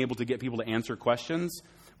just being able to get people to answer questions,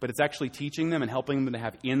 but it's actually teaching them and helping them to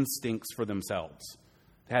have instincts for themselves,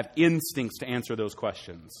 to have instincts to answer those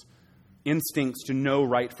questions, instincts to know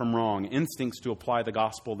right from wrong, instincts to apply the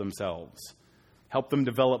gospel themselves, help them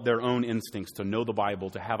develop their own instincts to know the Bible,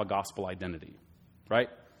 to have a gospel identity, right?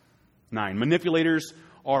 9, manipulators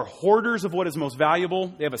are hoarders of what is most valuable.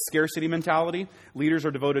 They have a scarcity mentality. Leaders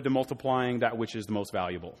are devoted to multiplying that which is the most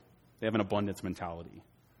valuable. They have an abundance mentality.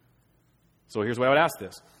 So here's what I would ask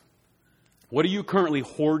this. What are you currently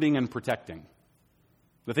hoarding and protecting?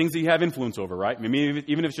 The things that you have influence over, right? I mean,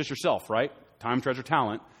 even if it's just yourself, right? Time, treasure,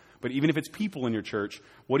 talent. But even if it's people in your church,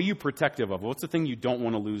 what are you protective of? What's the thing you don't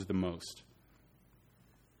want to lose the most?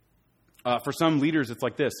 For some leaders, it's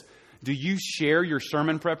like this. Do you share your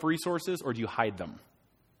sermon prep resources, or do you hide them?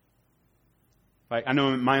 Right? I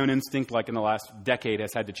know my own instinct, like in the last decade,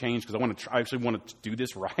 has had to change because I actually want to do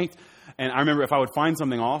this right. And I remember if I would find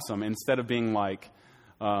something awesome, instead of being like,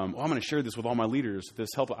 I'm going to share this with all my leaders, this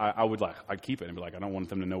help, I'd keep it and be like, I don't want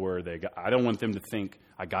them to know where they got. I don't want them to think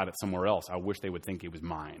I got it somewhere else. I wish they would think it was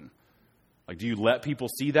mine. Like, do you let people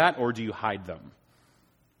see that, or do you hide them?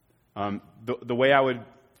 The way I would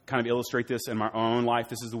kind of illustrate this in my own life,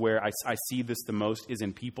 this is where I see this the most, is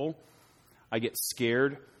in people. I get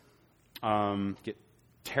scared, get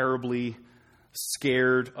terribly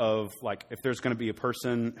scared of, like, if there's going to be a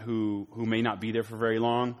person who may not be there for very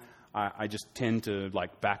long, I just tend to,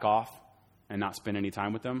 like, back off and not spend any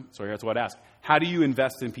time with them. So here's what I'd ask. How do you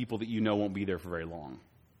invest in people that you know won't be there for very long?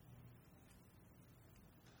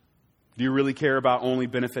 Do you really care about only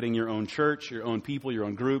benefiting your own church, your own people, your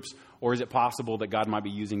own groups? Or is it possible that God might be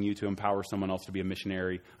using you to empower someone else to be a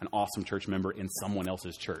missionary, an awesome church member in someone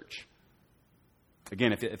else's church?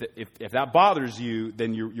 Again, if that bothers you,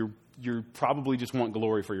 then you probably just want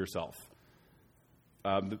glory for yourself.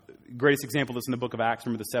 The greatest example is in the book of Acts.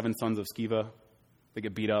 Remember the 7 sons of Sceva? They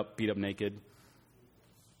get beat up naked.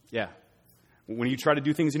 Yeah. When you try to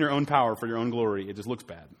do things in your own power for your own glory, it just looks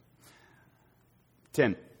bad.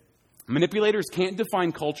 10. Manipulators can't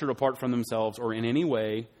define culture apart from themselves or in a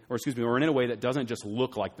way that doesn't just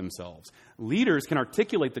look like themselves. Leaders can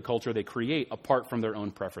articulate the culture they create apart from their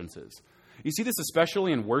own preferences. You see this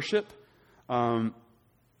especially in worship,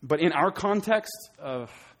 but in our context,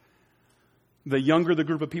 the younger the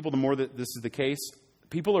group of people, the more that this is the case.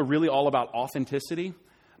 People are really all about authenticity,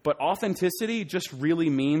 but authenticity just really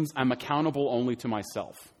means I'm accountable only to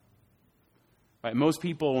myself. Right? Most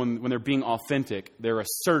people, when they're being authentic, they're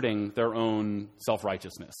asserting their own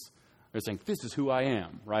self-righteousness. They're saying, this is who I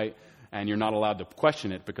am, right? And you're not allowed to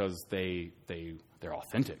question it because they're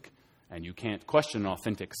authentic. And you can't question an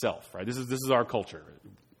authentic self, right? This is our culture,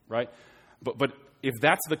 right? But if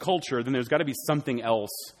that's the culture, then there's got to be something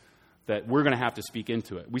else that we're going to have to speak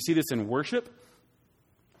into it. We see this in worship.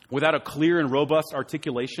 Without a clear and robust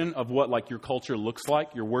articulation of what like your culture looks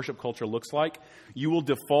like, your worship culture looks like, you will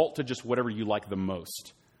default to just whatever you like the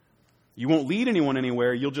most. You won't lead anyone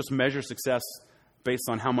anywhere. You'll just measure success based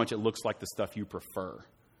on how much it looks like the stuff you prefer.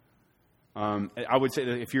 I would say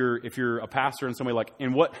that if you're a pastor and somebody like,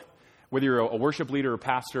 whether you're a worship leader or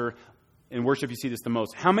pastor, in worship you see this the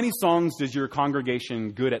most. How many songs does your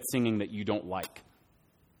congregation good at singing that you don't like?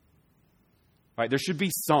 Right? There should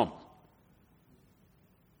be some.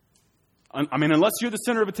 I mean, unless you're the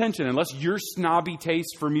center of attention, unless your snobby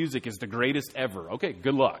taste for music is the greatest ever, okay,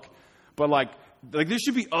 good luck. But like there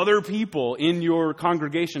should be other people in your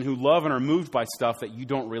congregation who love and are moved by stuff that you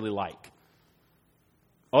don't really like.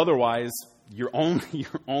 Otherwise, you're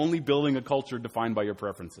only building a culture defined by your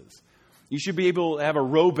preferences. You should be able to have a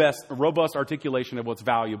robust articulation of what's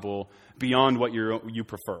valuable beyond what you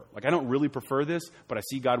prefer. Like, I don't really prefer this, but I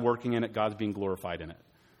see God working in it. God's being glorified in it.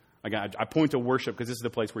 Again, I point to worship because this is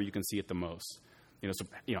the place where you can see it the most.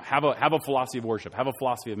 Have a philosophy of worship, have a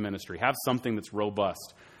philosophy of ministry, have something that's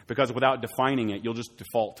robust. Because without defining it, you'll just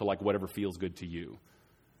default to like whatever feels good to you,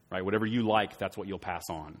 right? Whatever you like, that's what you'll pass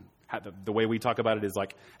on. The way we talk about it is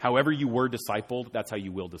like, however you were discipled, that's how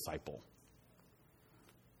you will disciple.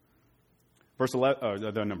 Verse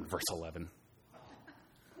 11.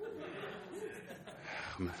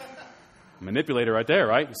 Manipulator right there,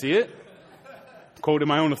 right? You see it? Quoted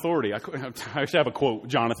my own authority. I should have a quote,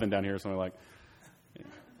 Jonathan down here, something like,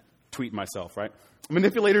 tweet myself, right?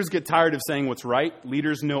 Manipulators get tired of saying what's right.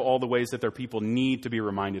 Leaders know all the ways that their people need to be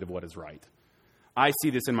reminded of what is right. I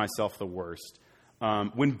see this in myself the worst.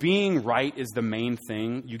 When being right is the main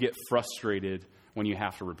thing, you get frustrated when you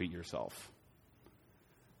have to repeat yourself.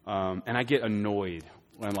 And I get annoyed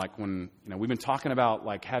when we've been talking about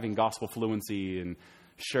like having gospel fluency and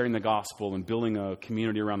sharing the gospel and building a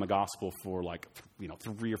community around the gospel for 3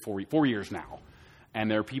 or 4 years now.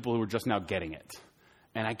 And there are people who are just now getting it.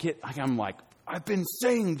 And I'm like, I've been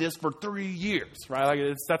saying this for 3 years, right?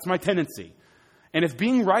 Like that's my tendency. And if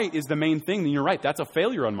being right is the main thing, then you're right. That's a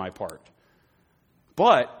failure on my part.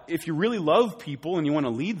 But if you really love people and you want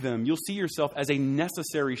to lead them, you'll see yourself as a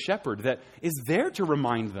necessary shepherd that is there to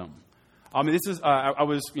remind them. This is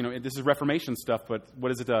Reformation stuff, but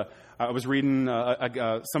what is it? I was reading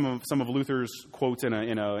some of Luther's quotes in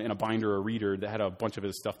a binder or reader that had a bunch of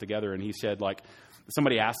his stuff together, and he said like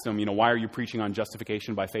somebody asked him, why are you preaching on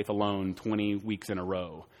justification by faith alone 20 weeks in a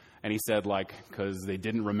row? And he said like because they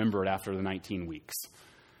didn't remember it after the 19 weeks.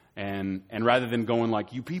 And rather than going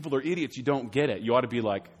like, you people are idiots, you don't get it, you ought to be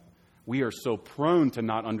like, we are so prone to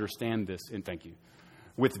not understand this, and thank you,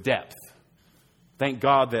 with depth. Thank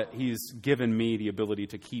God that he's given me the ability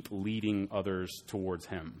to keep leading others towards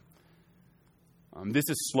him. This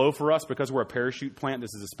is slow for us because we're a parachute plant.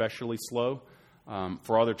 This is especially slow.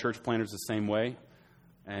 For other church planters the same way.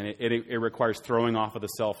 And it requires throwing off of the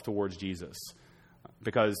self towards Jesus.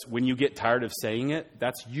 Because when you get tired of saying it,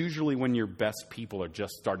 that's usually when your best people are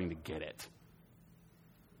just starting to get it.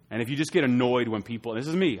 And if you just get annoyed when people, this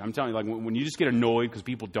is me, I'm telling you, like when you just get annoyed because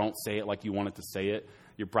people don't say it like you want it to say it,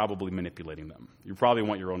 you're probably manipulating them. You probably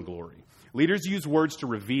want your own glory. Leaders use words to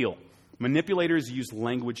reveal. Manipulators use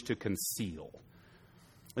language to conceal.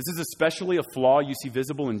 This is especially a flaw you see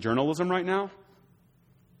visible in journalism right now.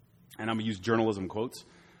 And I'm going to use journalism quotes.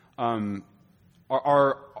 Are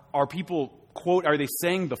people, quote, are they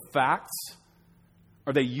saying the facts?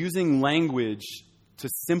 Are they using language to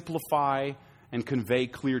simplify and convey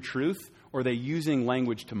clear truth? Or are they using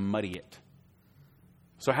language to muddy it?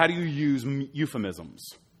 So how do you use euphemisms?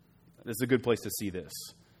 This is a good place to see this.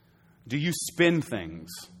 Do you spin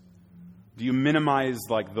things? Do you minimize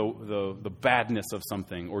like the badness of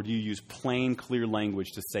something? Or do you use plain, clear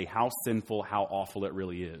language to say how sinful, how awful it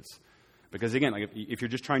really is? Because again, like if you're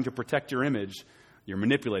just trying to protect your image, you're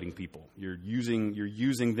manipulating people. You're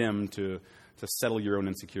using them to settle your own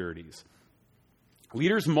insecurities.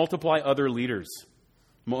 Leaders multiply other leaders.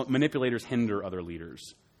 Manipulators hinder other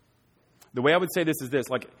leaders. The way I would say this is this,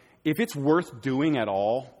 like, if it's worth doing at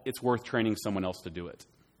all, it's worth training someone else to do it.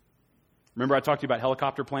 Remember I talked to you about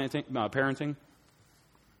helicopter parenting?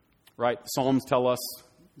 Right? Psalms tell us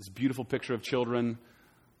this beautiful picture of children,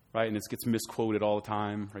 right? And it gets misquoted all the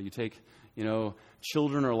time, right? You take,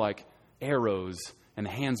 children are like arrows in the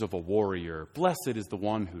hands of a warrior. Blessed is the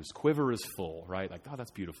one whose quiver is full, right? Like, oh,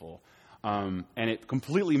 that's beautiful. And it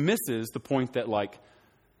completely misses the point that, like,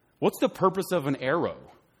 what's the purpose of an arrow?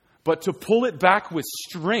 But to pull it back with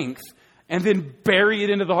strength and then bury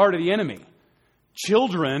it into the heart of the enemy.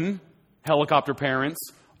 Children, helicopter parents,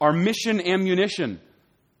 are mission ammunition.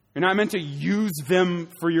 You're not meant to use them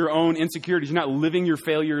for your own insecurities. You're not living your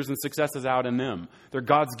failures and successes out in them. They're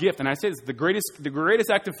God's gift. And I say this, the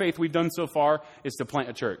greatest act of faith we've done so far is to plant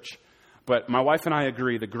a church. But my wife and I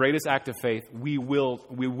agree, the greatest act of faith we will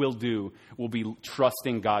do will be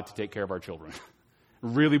trusting God to take care of our children.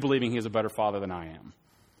 Really believing He is a better father than I am.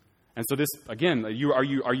 And so this, again, are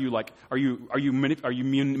you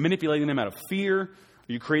manipulating them out of fear? Are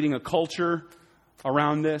you creating a culture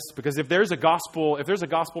around this? Because if there's a gospel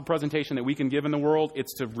presentation that we can give in the world,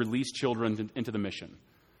 it's to release children into the mission.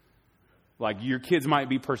 Like, your kids might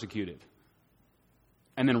be persecuted,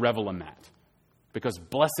 and then revel in that, because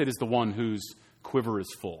blessed is the one whose quiver is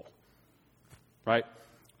full. Right?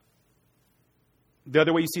 The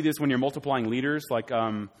other way you see this when you're multiplying leaders, like,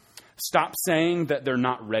 stop saying that they're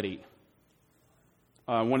not ready.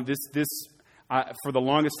 For the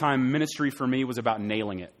longest time, ministry for me was about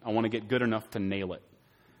nailing it. I want to get good enough to nail it.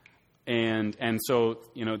 And so,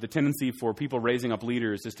 the tendency for people raising up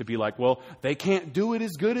leaders is to be like, well, they can't do it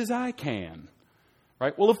as good as I can.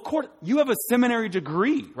 Right? Well, of course, you have a seminary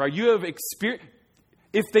degree, right? You have experience.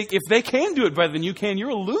 If they can do it better than you can, you're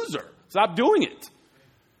a loser. Stop doing it.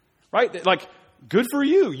 Right? Like, good for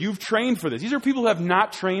you. You've trained for this. These are people who have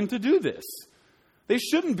not trained to do this. They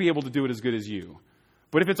shouldn't be able to do it as good as you.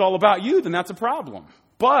 But if it's all about you, then that's a problem.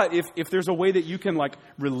 But if there's a way that you can, like,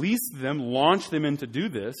 release them, launch them into do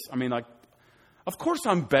this, I mean, like, of course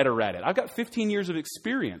I'm better at it. I've got 15 years of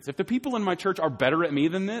experience. If the people in my church are better at me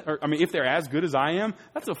than this, if they're as good as I am,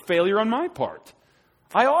 that's a failure on my part.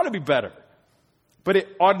 I ought to be better. But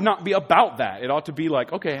it ought not be about that. It ought to be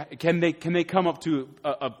like, okay, can they come up to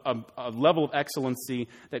a level of excellency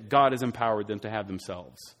that God has empowered them to have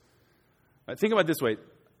themselves? Think about it this way.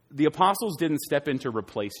 The apostles didn't step in to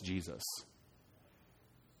replace Jesus.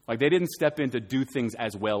 Like, they didn't step in to do things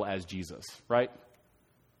as well as Jesus, right?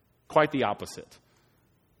 Quite the opposite.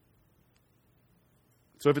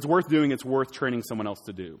 So if it's worth doing, it's worth training someone else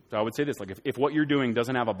to do. So I would say this, like, if what you're doing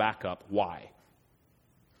doesn't have a backup, why?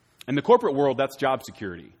 In the corporate world, that's job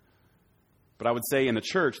security. But I would say in the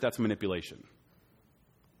church, that's manipulation.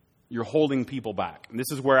 You're holding people back. And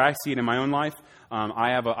this is where I see it in my own life.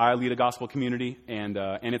 I lead a gospel community, and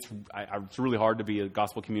it's really hard to be a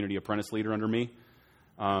gospel community apprentice leader under me.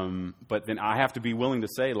 But then I have to be willing to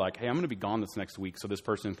say, like, hey, I'm going to be gone this next week so this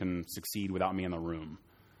person can succeed without me in the room.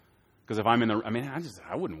 Because if I'm in the,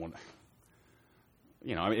 I wouldn't want to.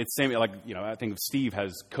 It's same, like, I think Steve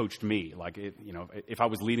has coached me. Like, if I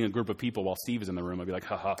was leading a group of people while Steve is in the room, I'd be like,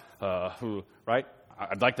 right?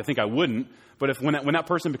 I'd like to think I wouldn't. But when that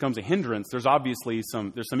person becomes a hindrance, there's obviously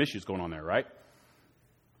some issues going on there, right?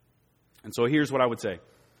 And so here's what I would say.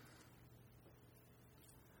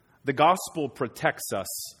 The gospel protects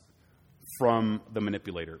us from the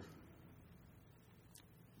manipulator.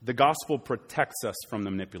 The gospel protects us from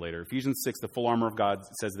the manipulator. Ephesians 6, the full armor of God,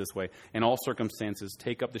 says this way: in all circumstances,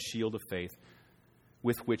 take up the shield of faith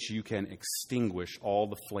with which you can extinguish all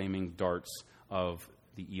the flaming darts of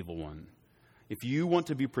the evil one. If you want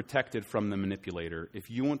to be protected from the manipulator, if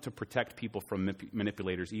you want to protect people from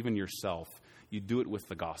manipulators, even yourself, you do it with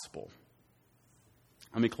the gospel.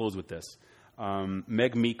 Let me close with this.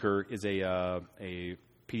 Meg Meeker is a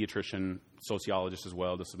pediatrician, sociologist as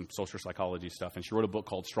well, does some social psychology stuff, and she wrote a book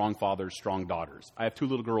called Strong Fathers, Strong Daughters. I have two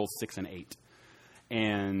little girls, 6 and 8.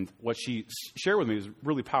 And what she shared with me is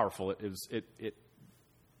really powerful. It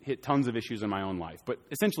hit tons of issues in my own life. But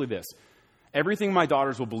essentially this: everything my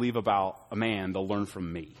daughters will believe about a man, they'll learn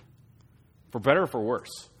from me. For better or for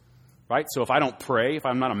worse. Right? So if I don't pray, if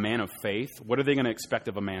I'm not a man of faith, what are they going to expect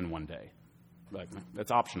of a man one day? Like,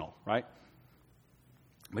 that's optional, right?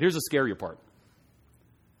 But here's the scarier part.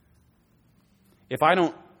 If I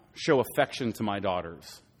don't show affection to my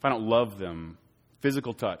daughters, if I don't love them,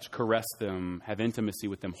 physical touch, caress them, have intimacy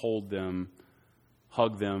with them, hold them,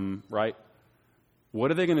 hug them, right?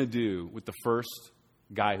 What are they going to do with the first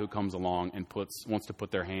guy who comes along and wants to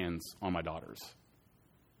put their hands on my daughters?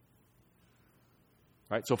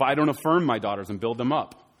 Right? So if I don't affirm my daughters and build them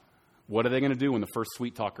up, What are they going to do when the first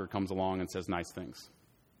sweet talker comes along and says nice things?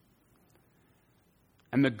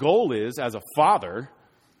 And the goal is, as a father,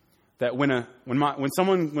 that when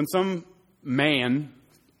some man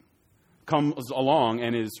comes along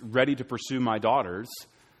and is ready to pursue my daughters,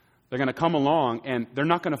 they're going to come along and they're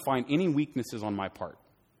not going to find any weaknesses on my part.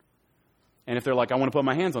 And if they're like, I want to put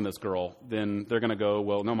my hands on this girl, then they're going to go,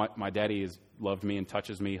 well, no, my daddy has loved me and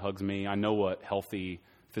touches me, hugs me. I know what healthy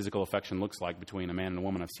physical affection looks like between a man and a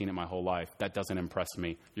woman. I've seen it my whole life. That doesn't impress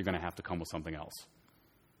me. You're going to have to come with something else.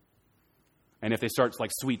 And if they start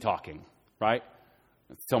like sweet talking, right?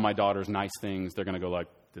 Tell my daughters nice things, they're going to go like,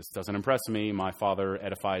 this doesn't impress me. My father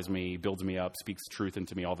edifies me, builds me up, speaks truth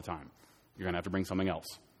into me all the time. You're going to have to bring something else,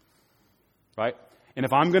 right? And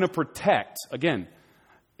if I'm going to protect, again,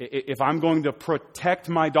 if I'm going to protect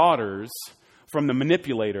my daughters from the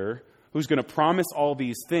manipulator who's going to promise all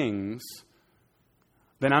these things,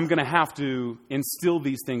 then I'm going to have to instill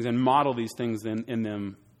these things and model these things in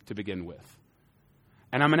them to begin with.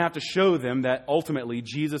 And I'm going to have to show them that ultimately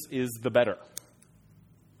Jesus is the better,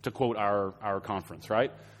 to quote our conference,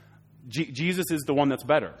 right? Jesus is the one that's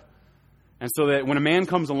better. And so that when a man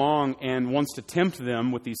comes along and wants to tempt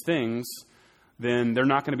them with these things, then they're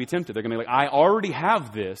not going to be tempted. They're going to be like, I already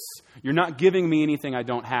have this. You're not giving me anything I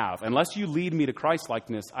don't have. Unless you lead me to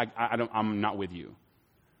Christ-likeness, I'm not with you.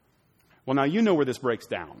 Well, now you know where this breaks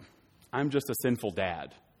down. I'm just a sinful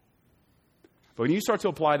dad. But when you start to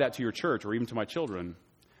apply that to your church or even to my children,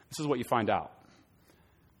 this is what you find out.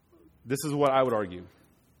 This is what I would argue.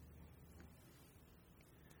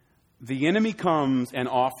 The enemy comes and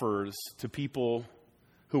offers to people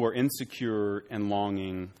who are insecure and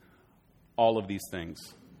longing all of these things.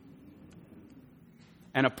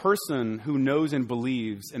 And a person who knows and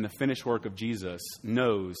believes in the finished work of Jesus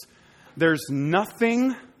knows there's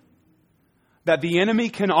nothing that the enemy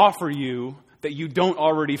can offer you that you don't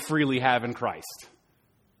already freely have in Christ.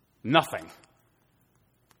 Nothing.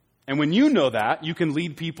 And when you know that, you can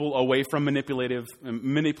lead people away from manipulative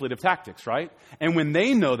tactics, right? And when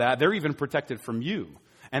they know that, they're even protected from you.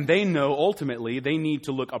 And they know ultimately they need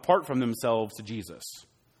to look apart from themselves to Jesus.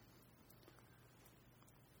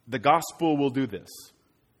 The gospel will do this.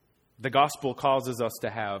 The gospel causes us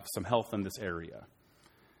to have some health in this area.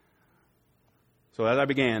 So as I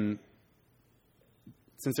began,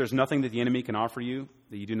 since there's nothing that the enemy can offer you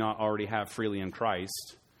that you do not already have freely in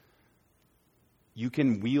Christ, you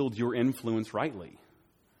can wield your influence rightly.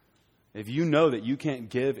 If you know that you can't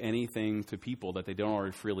give anything to people that they don't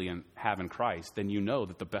already freely have in Christ, then you know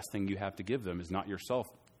that the best thing you have to give them is not yourself,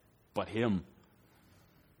 but Him.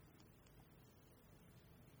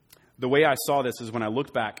 The way I saw this is when I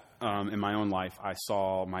looked back in my own life, I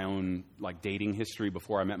saw my own dating history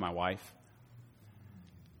before I met my wife.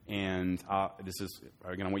 And this is,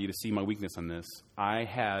 again, I want you to see my weakness on this. I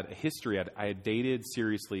had a history. I had dated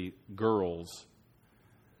seriously girls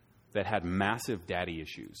that had massive daddy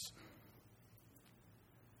issues.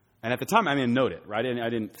 And at the time, I didn't note it, right? I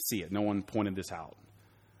didn't see it. No one pointed this out.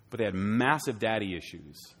 But they had massive daddy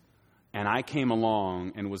issues. And I came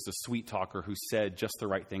along and was the sweet talker who said just the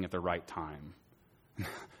right thing at the right time.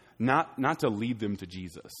 Not to lead them to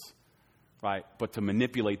Jesus, right? But to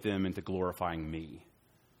manipulate them into glorifying me.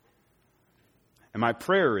 And my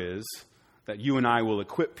prayer is that you and I will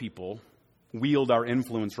equip people, wield our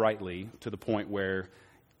influence rightly to the point where,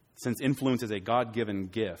 since influence is a God-given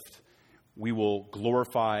gift, we will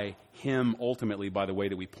glorify Him ultimately by the way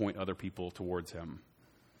that we point other people towards Him.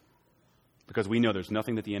 Because we know there's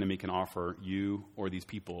nothing that the enemy can offer you or these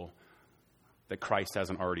people that Christ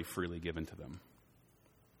hasn't already freely given to them.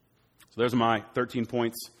 So there's my 13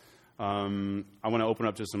 points. I want to open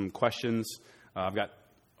up to some questions.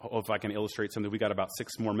 If I can illustrate something. We got about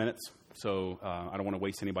 6 more minutes, so I don't want to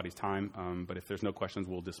waste anybody's time. But if there's no questions,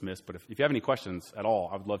 we'll dismiss. But if you have any questions at all,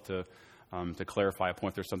 I would love to clarify a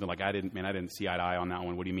point. If there's something like I didn't see eye to eye on that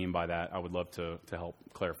one. What do you mean by that? I would love to help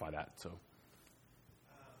clarify that. So,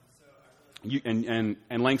 you and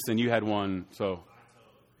Langston, you had one. So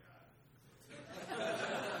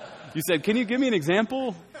you said, "Can you give me an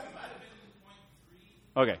example?"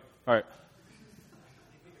 Okay, all right.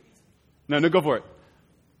 No, go for it.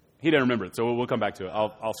 He didn't remember it, so we'll come back to it.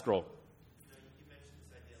 I'll scroll. So you mentioned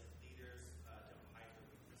this idea that leaders don't hide their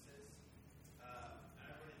weaknesses. And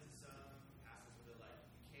I've run into some pastors where they're like,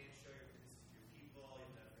 you can't show your weaknesses to your people,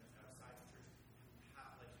 even if it's outside the church.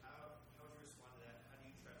 How would you respond to that? How do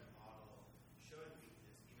you try to model showing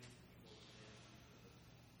weakness even to people within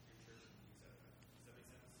your church, etc.? Does that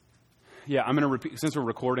make sense? Yeah, I'm going to repeat. Since we're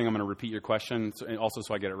recording, I'm going to repeat your question, and also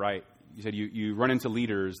so I get it right. You said you run into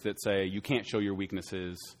leaders that say you can't show your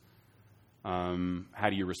weaknesses. how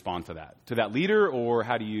do you respond to that? To that leader, or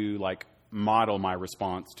how do you like model my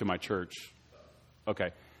response to my church?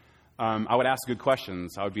 Okay. I would ask good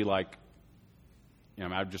questions. I would be like,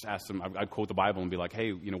 I'd just ask them, I'd quote the Bible and be like,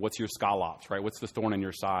 hey, what's your skalops, right? What's the thorn in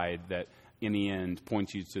your side that in the end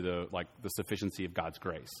points you to the sufficiency of God's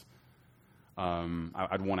grace?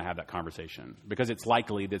 I'd want to have that conversation because it's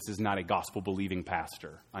likely this is not a gospel-believing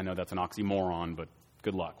pastor. I know that's an oxymoron, but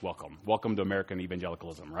good luck. Welcome to American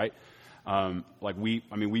evangelicalism, right?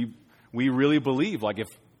 We really believe like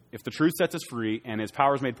if the truth sets us free and His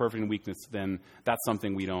power is made perfect in weakness, then that's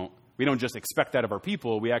something we don't just expect that of our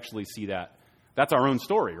people. We actually see that. That's our own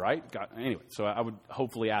story, right? Anyway, so I would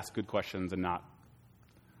hopefully ask good questions and not,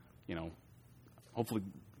 hopefully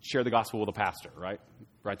share the gospel with a pastor, right?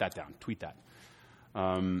 Write that down. Tweet that.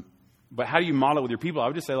 But how do you model it with your people? I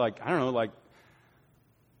would just say,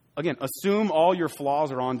 again, assume all your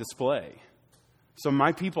flaws are on display. So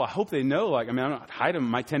my people, I hope they know, I don't hide them.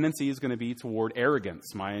 My tendency is going to be toward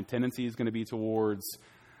arrogance. My tendency is going to be towards,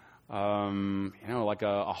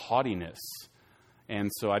 a haughtiness.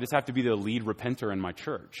 And so I just have to be the lead repenter in my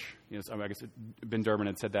church. I guess Ben Durbin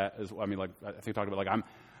had said that as well. I think talked about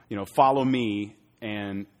follow me.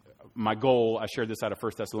 And my goal, I shared this out of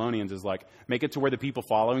 1 Thessalonians, is make it to where the people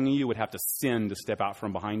following you would have to sin to step out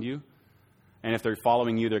from behind you. And if they're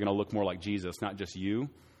following you, they're going to look more like Jesus, not just you.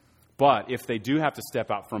 But if they do have to step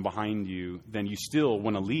out from behind you, then you still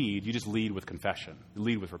want to lead. You just lead with confession. You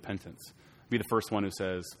lead with repentance. Be the first one who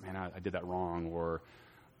says, man, I did that wrong. Or,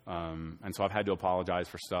 and so I've had to apologize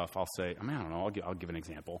for stuff. I'll say, I don't know, I'll give an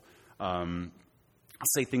example. I'll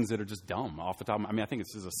say things that are just dumb off the top. I think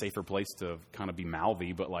this is a safer place to kind of be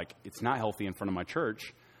mouthy, but it's not healthy in front of my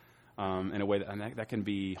church in a way that can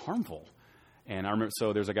be harmful. And I remember,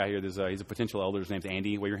 so there's a guy here, he's a potential elder. His name's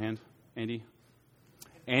Andy. Wave your hand, Andy.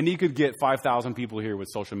 Andy could get 5,000 people here with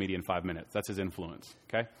social media in 5 minutes. That's his influence.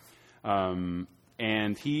 Okay. I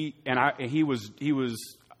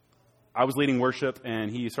was leading worship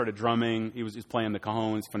and he started drumming. He's playing the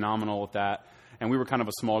cajon. He's phenomenal at that. And we were kind of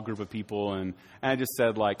a small group of people. And I just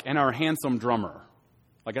said and our handsome drummer,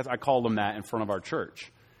 I called him that in front of our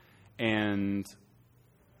church. And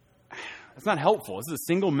it's not helpful. This is a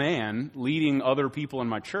single man leading other people in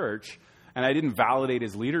my church. And I didn't validate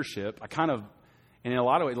his leadership. I kind of, and in a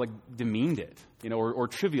lot of ways, demeaned it, or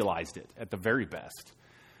trivialized it at the very best.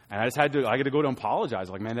 And I had to go to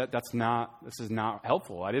apologize. Man, this is not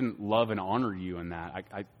helpful. I didn't love and honor you in that.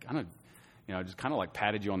 I kind of, just kind of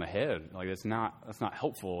patted you on the head. That's not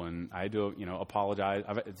helpful. And I had to, apologize.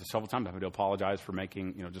 Several times I've had to apologize for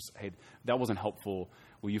making, hey, that wasn't helpful.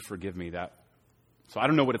 Will you forgive me that? So I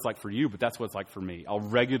don't know what it's like for you, but that's what it's like for me. I'll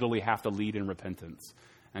regularly have to lead in repentance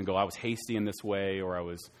and go, I was hasty in this way, or I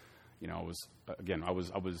was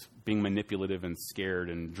being manipulative and scared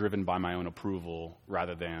and driven by my own approval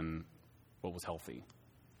rather than what was healthy.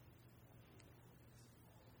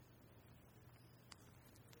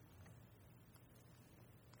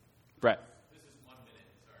 Brett. This is 1 minute.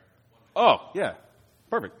 Sorry. 1 minute. Oh, yeah.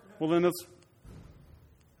 Perfect. Well, then let's. Do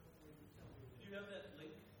you have that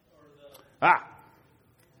link or the?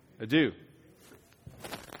 I do.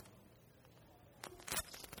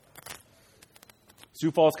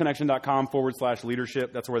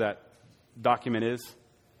 SiouxFallsConnection.com/leadership. That's where that document is.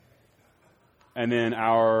 And then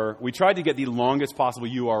we tried to get the longest possible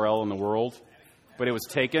URL in the world, but it was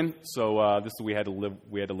taken. So we had to live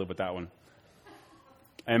with that one.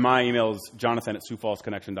 And my email is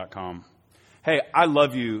jonathan@SiouxFallsConnection.com. Hey, I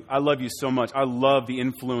love you. I love you so much. I love the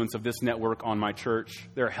influence of this network on my church.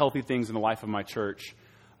 There are healthy things in the life of my church.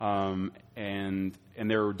 And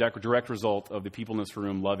they're a direct result of the people in this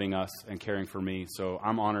room loving us and caring for me. So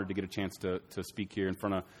I'm honored to get a chance to speak here in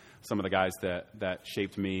front of some of the guys that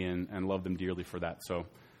shaped me and love them dearly for that. So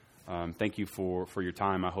thank you for your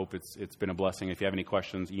time. I hope it's been a blessing. If you have any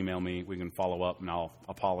questions, email me. We can follow up, and I'll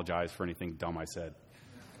apologize for anything dumb I said.